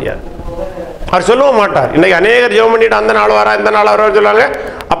பண்ணாலும் சொல்ல முடியாது. அவர் சொல்லவும் மாட்டார். இன்னைக்கு அநேகர் ஜெபம் பண்ணிட்டு அந்த நாள் வரா இந்த நாள் வர சொல்லுவாங்க.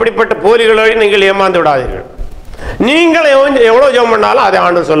 அப்படிப்பட்ட போலிகளை நீங்கள் ஏமாந்து விடாதீர்கள். நீங்கள் எவ்வளவு ஜெபம் பண்ணாலும் அதை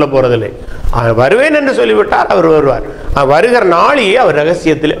ஆண்டவர் சொல்ல போறதில்லை. அவர் வருவேன் என்று சொல்லிவிட்டார், அவர் வருவார். வருகிற நாளையே அவர்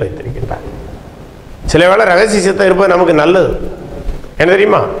ரகசியத்திலே வைத்திருக்கின்றார். சில வேளை ரகசிய சித்தம் இருப்பது நமக்கு நல்லது. என்ன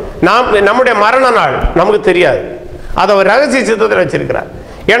தெரியுமா? நம்முடைய மரண நாள் நமக்கு தெரியாது, அதை அவர் ரகசிய சித்தத்தில் வச்சிருக்கிறார்.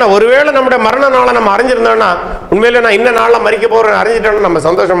 ஏன்னா ஒருவேளை நம்முடைய மரண நாளை நம்ம அறிஞ்சிருந்தோம்னா, உண்மையில நான் இன்ன நாளில் மறிக்க போறேன் அறிஞ்சிட்டோம்னா நம்ம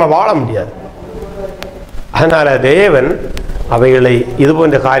சந்தோஷமா வாழ முடியாது. அதனால தேவன் அவைகளை இது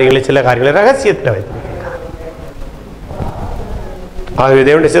போன்ற காரியங்களை சில காரியங்களை ரகசியத்தில் வைத்திருக்கிறார். ஆகவே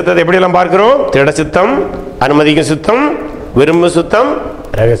தேவனுடைய சித்தத்தை எப்படி எல்லாம் பார்க்கிறோம்? திட சித்தம், அனுமதிக்கும் சித்தம், விரும்பும் சித்தம்,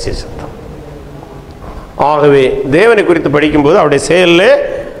 ரகசிய சித்தம். ஆகவே தேவனை குறித்து படிக்கும்போது அவருடைய செயலில்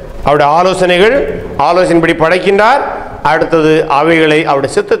அவருடைய ஆலோசனையின்படி படைக்கின்றார். அடுத்தது அவைகளை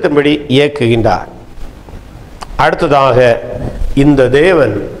அவருடைய சித்தத்தின்படி இயக்குகின்றார். அடுத்ததாக இந்த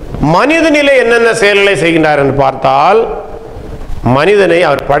தேவன் மனிதனிலே என்னென்ன செயல்களை செய்கின்றார் என்று பார்த்தால், மனிதனை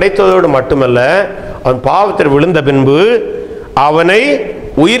அவர் படைத்ததோடு மட்டுமல்ல, அவன் பாவத்தில் விழுந்த பின்பு அவனை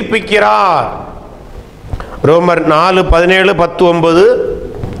உயிர்ப்பிக்கிறார். ரோமர் 4:17-19.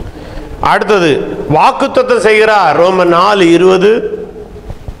 அடுத்தது வாக்குத்தத்தம் செய்கிறார். ரோமர் 4:20.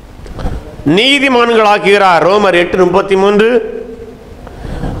 நீதிமான்களாக்குகிறார். ரோமர் 8:33.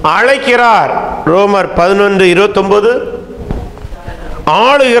 அழைக்கிறார். ரோமர் 11:29.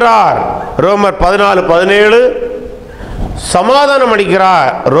 ஆளுகிறார். ரோமர் 14:17. சமாதானம்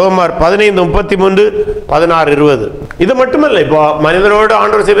அளிக்கிறார். ரோமர் 15:33, 16:20. இது மட்டுமல்ல, இப்போ மனிதனோடு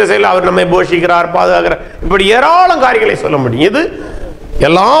ஆண்டவர் செய்த செயல் அவர் நம்மை போஷிக்கிறார், பாதுகாக்கிறார், இப்படி ஏராளம் காரியங்களை சொல்ல முடியும். இது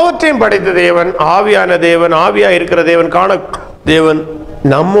எல்லாவற்றையும் படைத்த தேவன், ஆவியான தேவன், ஆவியா இருக்கிற தேவன், காண தேவன்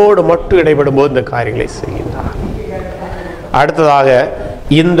நம்மோடு மட்டும் இடைப்படும் போது இந்த காரியங்களை செய்கின்றார். அடுத்ததாக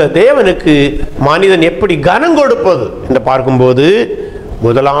இந்த தேவனுக்கு மனிதன் எப்படி கனம் கொடுப்பது என்று பார்க்கும்போது,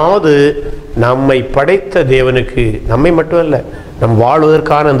 முதலாவது நம்மை படைத்த தேவனுக்கு, நம்மை மட்டுமல்ல நம்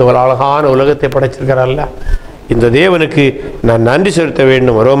வாழ்வதற்கான இந்த ஒரு அழகான உலகத்தை படைச்சிருக்கிறார்ல, இந்த தேவனுக்கு நான் நன்றி செலுத்த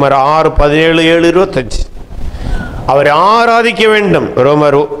வேண்டும். ரோமர் 6:17-7-25. அவரை ஆராதிக்க வேண்டும்.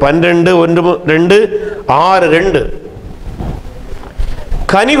 ரோமர் 12:1-2, 6:2.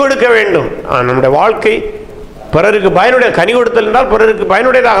 கனி கொடுக்க வேண்டும். நம்முடைய வாழ்க்கை பிறருக்கு பயனுடைய, கனி கொடுத்தல் என்றால் பிறருக்கு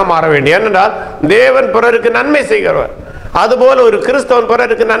பயனுடையதாக மாற வேண்டும். ஏனென்றால் தேவன் பிறருக்கு நன்மை செய்கிறவர். அதுபோல ஒரு கிறிஸ்தவன்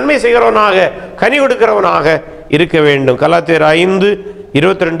பிறருக்கு நன்மை செய்கிறவனாக, கனி கொடுக்கிறவனாக இருக்க வேண்டும். கலாத்தியர்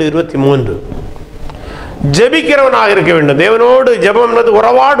 5:22-23. ஜெபிக்கிறவனாக இருக்க வேண்டும். தேவனோடு ஜெபம்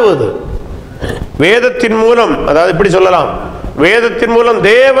உறவாடுவது வேதத்தின் மூலம், அதாவது இப்படி சொல்லலாம், வேதத்தின் மூலம்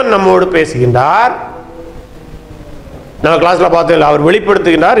தேவன் நம்மோடு பேசுகின்றார். நம்ம கிளாஸ்ல பார்த்தோம், அவர்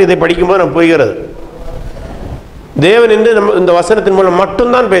வெளிப்படுத்துகின்றார். இதை படிக்கும்போது நம்ம புரிகிறது. தேவன் என்று இந்த வசனத்தின் மூலம்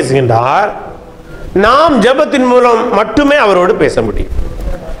மட்டும்தான் பேசுகின்றார். நாம் ஜெபத்தின் மூலம் மட்டுமே அவரோடு பேச முடியும்.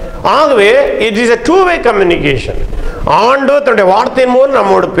 ஆகவே it is a two-way communication. ஆண்டவர் தன்னுடைய வார்த்தையின் மூலம்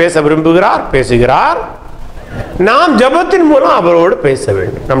நம்மோடு பேச விரும்புகிறார், பேசுகிறார். நாம் ஜெபத்தின் மூலம் அவரோடு பேச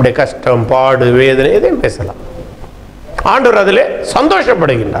வேண்டும். நம்முடைய கஷ்டம், பாடு, வேதனை எதையும் பேசலாம். ஆண்டவர் அதிலே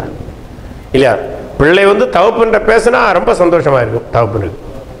சந்தோஷப்படுகின்றார் இல்லையா? பிள்ளை தகப்பன்கிட்ட பேசினா ரொம்ப சந்தோஷமா இருக்கும் தகப்பனுக்கு.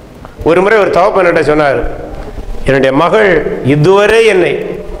 ஒரு முறை ஒரு தகப்பன்கிட்ட சொன்னார், என்னுடைய மகள் இதுவரை என்னை,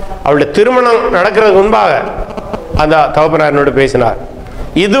 அவளுடைய திருமணம் நடக்கிறதுக்கு முன்பாக அந்த தகப்பனார் என்னோடு பேசினார்,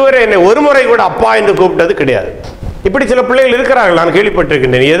 இதுவரை என்னை ஒரு முறை கூட அப்பா என்று கூப்பிட்டது கிடையாது. இப்படி சில பிள்ளைகள் இருக்கிறார்கள், நான்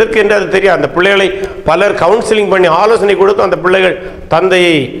கேள்விப்பட்டிருக்கின்றேன். எதற்கு என்று அது தெரியாது. அந்த பிள்ளைகளை பலர் கவுன்சிலிங் பண்ணி ஆலோசனை கொடுத்து அந்த பிள்ளைகள்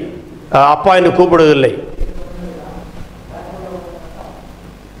தந்தையை அப்பா என்று கூப்பிடுவதில்லை.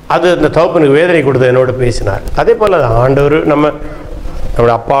 அது அந்த தகப்பனுக்கு வேதனை கொடுத்து என்னோடு பேசினார். அதே போல ஆண்டவர்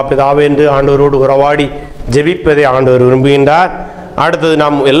நம்முடைய அப்பா பிதாவே என்று ஆண்டவரோடு உறவாடி ஜெபிப்பதை ஆண்டவர் விரும்புகின்றார். அடுத்தது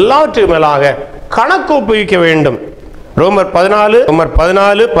நாம் எல்லாவற்றுக்கும் மேலாக கணக்கு ஒப்புவிக்க வேண்டும். ரோமர்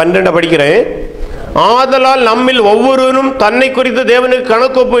 14:12 படிக்கிறேன். ஆதலால் நம்மில் ஒவ்வொருவரும் தன்னை குறித்து தேவனுக்கு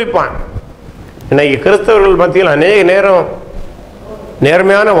கணக்கு ஒப்புவிப்பான். இன்னைக்கு கிறிஸ்தவர்கள் மத்தியில் அநேக நேரம்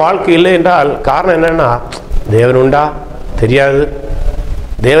நேர்மையான வாழ்க்கை இல்லை என்றால் காரணம் என்னன்னா, தேவன் உண்டா தெரியாது,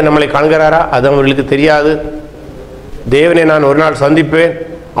 தேவன் நம்மளை காண்கிறாரா அது அவர்களுக்கு தெரியாது, தேவனை நான் ஒரு நாள் சந்திப்பேன்,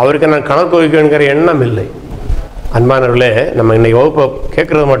 அவருக்கு நான் கணக்கு வைக்கணுங்கிற எண்ணம் இல்லை. அன்பானவர்களே, நம்ம இன்னைக்கு வகுப்பை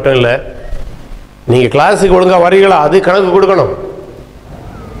கேட்கறது மட்டும் இல்லை, நீங்கள் கிளாஸுக்கு ஒழுங்காக வரீங்களா அது கணக்கு கொடுக்கணும்.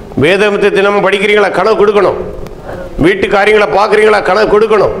 வேதத்தை தினமும் படிக்கிறீங்களா கணக்கு கொடுக்கணும். வீட்டு காரியங்களை பார்க்குறீங்களா கணக்கு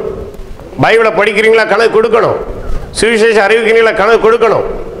கொடுக்கணும். பைபிளை படிக்கிறீங்களா கணக்கு கொடுக்கணும். சுவிசேஷம் அறிவிக்கிறீங்களா கணக்கு கொடுக்கணும்.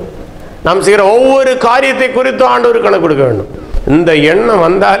 நாம் செய்கிற ஒவ்வொரு காரியத்தை குறித்து ஆண்டவர் கணக்கு கொடுக்க வேண்டும். இந்த எண்ணம்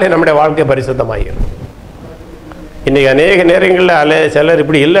வந்தாலே நம்முடைய வாழ்க்கை பரிசுத்தமாகிடும். இன்னைக்கு அநேக நேரங்களில் சிலர்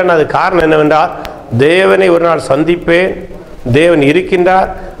இப்படி இல்லைன்னா அது காரணம் என்னவென்றால், தேவனை ஒரு நாள் சந்திப்பேன், தேவன் இருக்கின்றார்,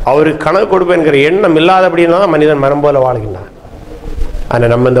 அவருக்கு கணக்கு கொடுப்பேன்கிற எண்ணம் இல்லாதபடினா தான் மனிதன் மரம் போல வாழ்கின்றான்.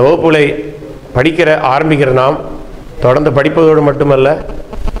 ஆனால் நம்ம இந்த வகுப்புகளை ஆரம்பிக்கிற நாம் தொடர்ந்து படிப்பதோடு மட்டுமல்ல,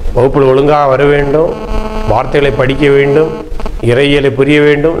 வகுப்பில் ஒழுங்காக வர வேண்டும், வார்த்தைகளை படிக்க வேண்டும், இறையியலை புரிய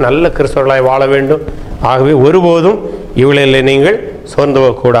வேண்டும், நல்ல கிறிஸ்தவர்களாய் வாழ வேண்டும். ஆகவே ஒருபோதும் இவளில் நீங்கள் சோர்ந்து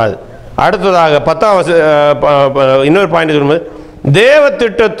போகக்கூடாது. அடுத்ததாக 10வது இன்னொரு பாயிண்ட் சொல்லும்போது, தேவ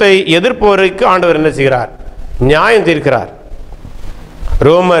திட்டத்தை எதிர்ப்பவருக்கு ஆண்டவர் என்ன செய்கிறார்? நியாயம் தீர்க்கிறார்.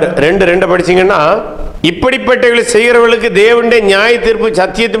 ரோமர் 2:2 படிச்சீங்கன்னா, இப்படிப்பட்டவர்களை செய்கிறவர்களுக்கு தேவனுடைய நியாய தீர்ப்பு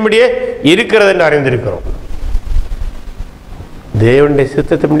சத்தியத்தின்படியே இருக்கிறது என்று அறிந்திருக்கிறோம். தேவனுடைய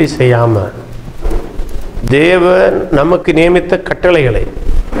சித்தத்தின்படி செய்யாம தேவன் நமக்கு நியமித்த கட்டளைகளை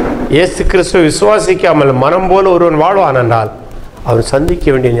இயேசு கிறிஸ்துவை விசுவாசிக்காமல் மனம் போல ஒருவன் வாழ்வான் என்றால் அவன் சந்திக்க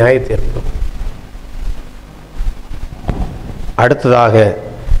வேண்டிய நியாய தீர்ப்பு. அடுத்ததாக,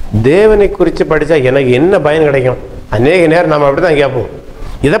 தேவனை குறித்து படித்தா எனக்கு என்ன பயன் கிடைக்கும்? அநேக நேரம் நாம் அப்படிதான் கேட்போம்.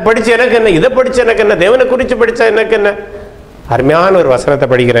 இதை படித்து எனக்கு என்ன, இதை படித்து எனக்கு என்ன, தேவனை குறித்து படித்தா எனக்கு என்ன? அருமையான ஒரு வசனத்தை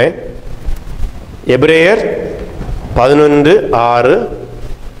படிக்கிறேன். எபிரேயர் 11:6.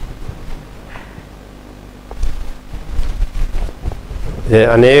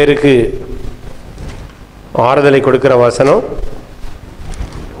 அநேகருக்கு ஆறுதலை கொடுக்கிற வசனம்.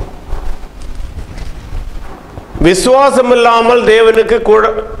 விசுவாசம் இல்லாமல் தேவனுக்கு கூட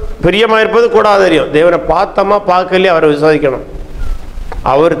பிரியமாக இருப்பது கூடாது தெரியும். தேவனை பார்த்தோமா பார்க்கலையே அவரை விசுவாசிக்கணும்.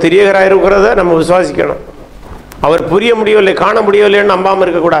 அவர் திரியகராக இருக்கிறத நம்ம விசுவாசிக்கணும். அவர் புரிய முடியவில்லை, காண முடியவில்லைன்னு நம்பாமல்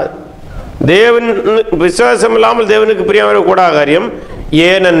இருக்கக்கூடாது. தேவன் விசுவாசம் இல்லாமல் தேவனுக்கு பிரியமாக இருக்கக்கூடாத காரியம்.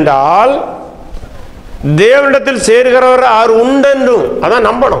 ஏனென்றால் தேவனிடத்தில் சேர்கிறவர் அவர் உண்டென்றும், அதான்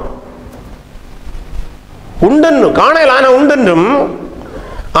நம்பணும். உண்டென்றும் காணல, ஆனால் உண்டென்றும்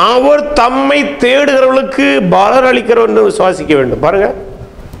அவர் தம்மை தேடுகிறவர்களுக்கு பலன் அளிக்கிறவர் என்று விசுவாசிக்க வேண்டும். பாருங்க,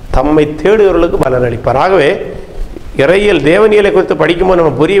 தம்மை தேடுகிறவர்களுக்கு பலன் அளிப்பார். ஆகவே இறையியல் தேவனியலை குறித்து படிக்கும்போது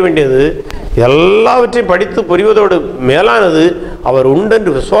நம்ம புரிய வேண்டியது, எல்லாவற்றையும் படித்து புரிவதோடு மேலானது அவர்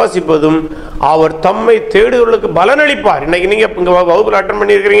உண்டென்று விசுவாசிப்பதும், அவர் தம்மை தேடுகிறவர்களுக்கு பலன் அளிப்பார். இன்னைக்கு நீங்க இங்க வகுப்பில் அட்டன்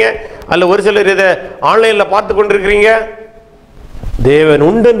பண்ணியிருக்கிறீங்க, அல்ல ஒரு சிலர் இதை ஆன்லைனில் பார்த்து கொண்டிருக்கிறீங்க. தேவன்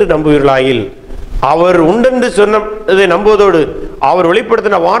உண்டென்று நம்புவீர்களாயில், அவர் உண்டென்று சொன்னதை நம்புவதோடு அவர்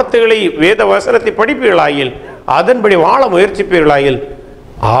வெளிப்படுத்தின வார்த்தைகளை வேத வசனத்தை படிப்பீர்களாயில், அதன்படி வாழ முயற்சிப்பீர்களாயில்,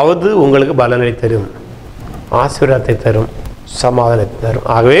 அது உங்களுக்கு பலனை தரும், ஆசீர்வாதத்தை தரும், சமாதானத்தை தரும்.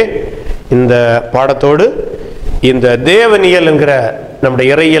 ஆகவே இந்த பாடத்தோடு இந்த தேவனியல் என்கிற நம்முடைய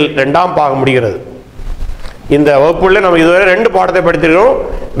இறையியல் 2ஆம் பாகம் முடிகிறது. இந்த வகுப்புல நம்ம இதுவரை 2 பாடத்தை படித்திருக்கிறோம்.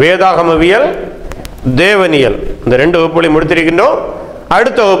 வேதாகமவியல், தேவனியல், இந்த 2 வகுப்புகளை முடித்திருக்கின்றோம்.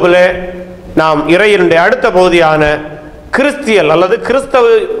 அடுத்த வகுப்புல நாம் இறையினுடைய அடுத்த பகுதியான கிறிஸ்தியல் அல்லது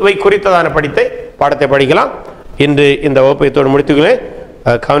கிறிஸ்தவை குறித்ததான பாடத்தை படிக்கலாம். இன்று இந்த வகுப்பைத்தோடு முடித்துக்கிறேன்.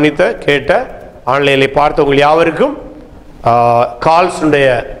 கவனித்த கேட்ட ஆன்லைனில் பார்த்த உங்கள் யாவருக்கும் கால்ஸுடைய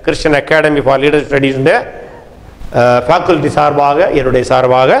Christian academy for leader ஸ்டடீஸுடைய faculty சார்பாக, என்னுடைய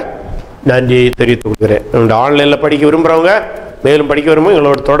சார்பாக நன்றியை தெரிவித்துக் கொள்கிறேன். என்னுடைய ஆன்லைனில் படிக்க விரும்புகிறவங்க, மேலும் படிக்க விரும்பும்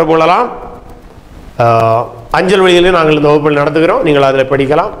எங்களோட தொடர்பு கொள்ளலாம். அஞ்சல் வழியிலே நாங்கள் இந்த வகுப்பில் நடத்துகிறோம், நீங்கள் அதில்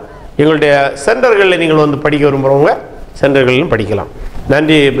படிக்கலாம். எங்களுடைய சென்டர்களில் நீங்கள் வந்து படிக்க விரும்புகிறவங்க சென்டர்களிலும் படிக்கலாம்.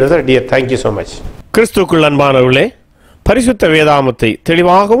 நன்றி brother, dear, thank you so much. கிறிஸ்துக்குள் அன்பானவர்களே, பரிசுத்த வேதாமத்தை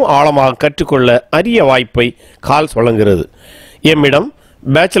தெளிவாகவும் ஆழமாக கற்றுக்கொள்ள அரிய வாய்ப்பை கால்ஸ் வழங்குகிறது. எம்மிடம்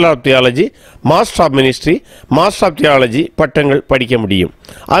bachelor of theology, master of ministry, master of theology பட்டங்கள் படிக்க முடியும்.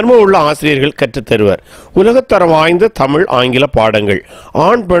 அனுபவம் உள்ள ஆசிரியர்கள் கற்றுத்தருவர். உலகத்தரம் வாய்ந்த தமிழ், ஆங்கில பாடங்கள்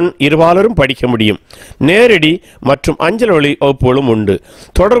ஆண் பெண் இருபாலரும் படிக்க முடியும். நேரடி மற்றும் அஞ்சல் வழி வகுப்புகளும் உண்டு.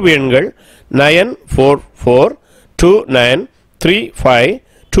 தொடர்பு எண்கள்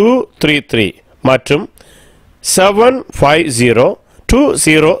 9442935233 மற்றும்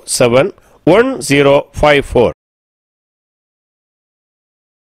 750207105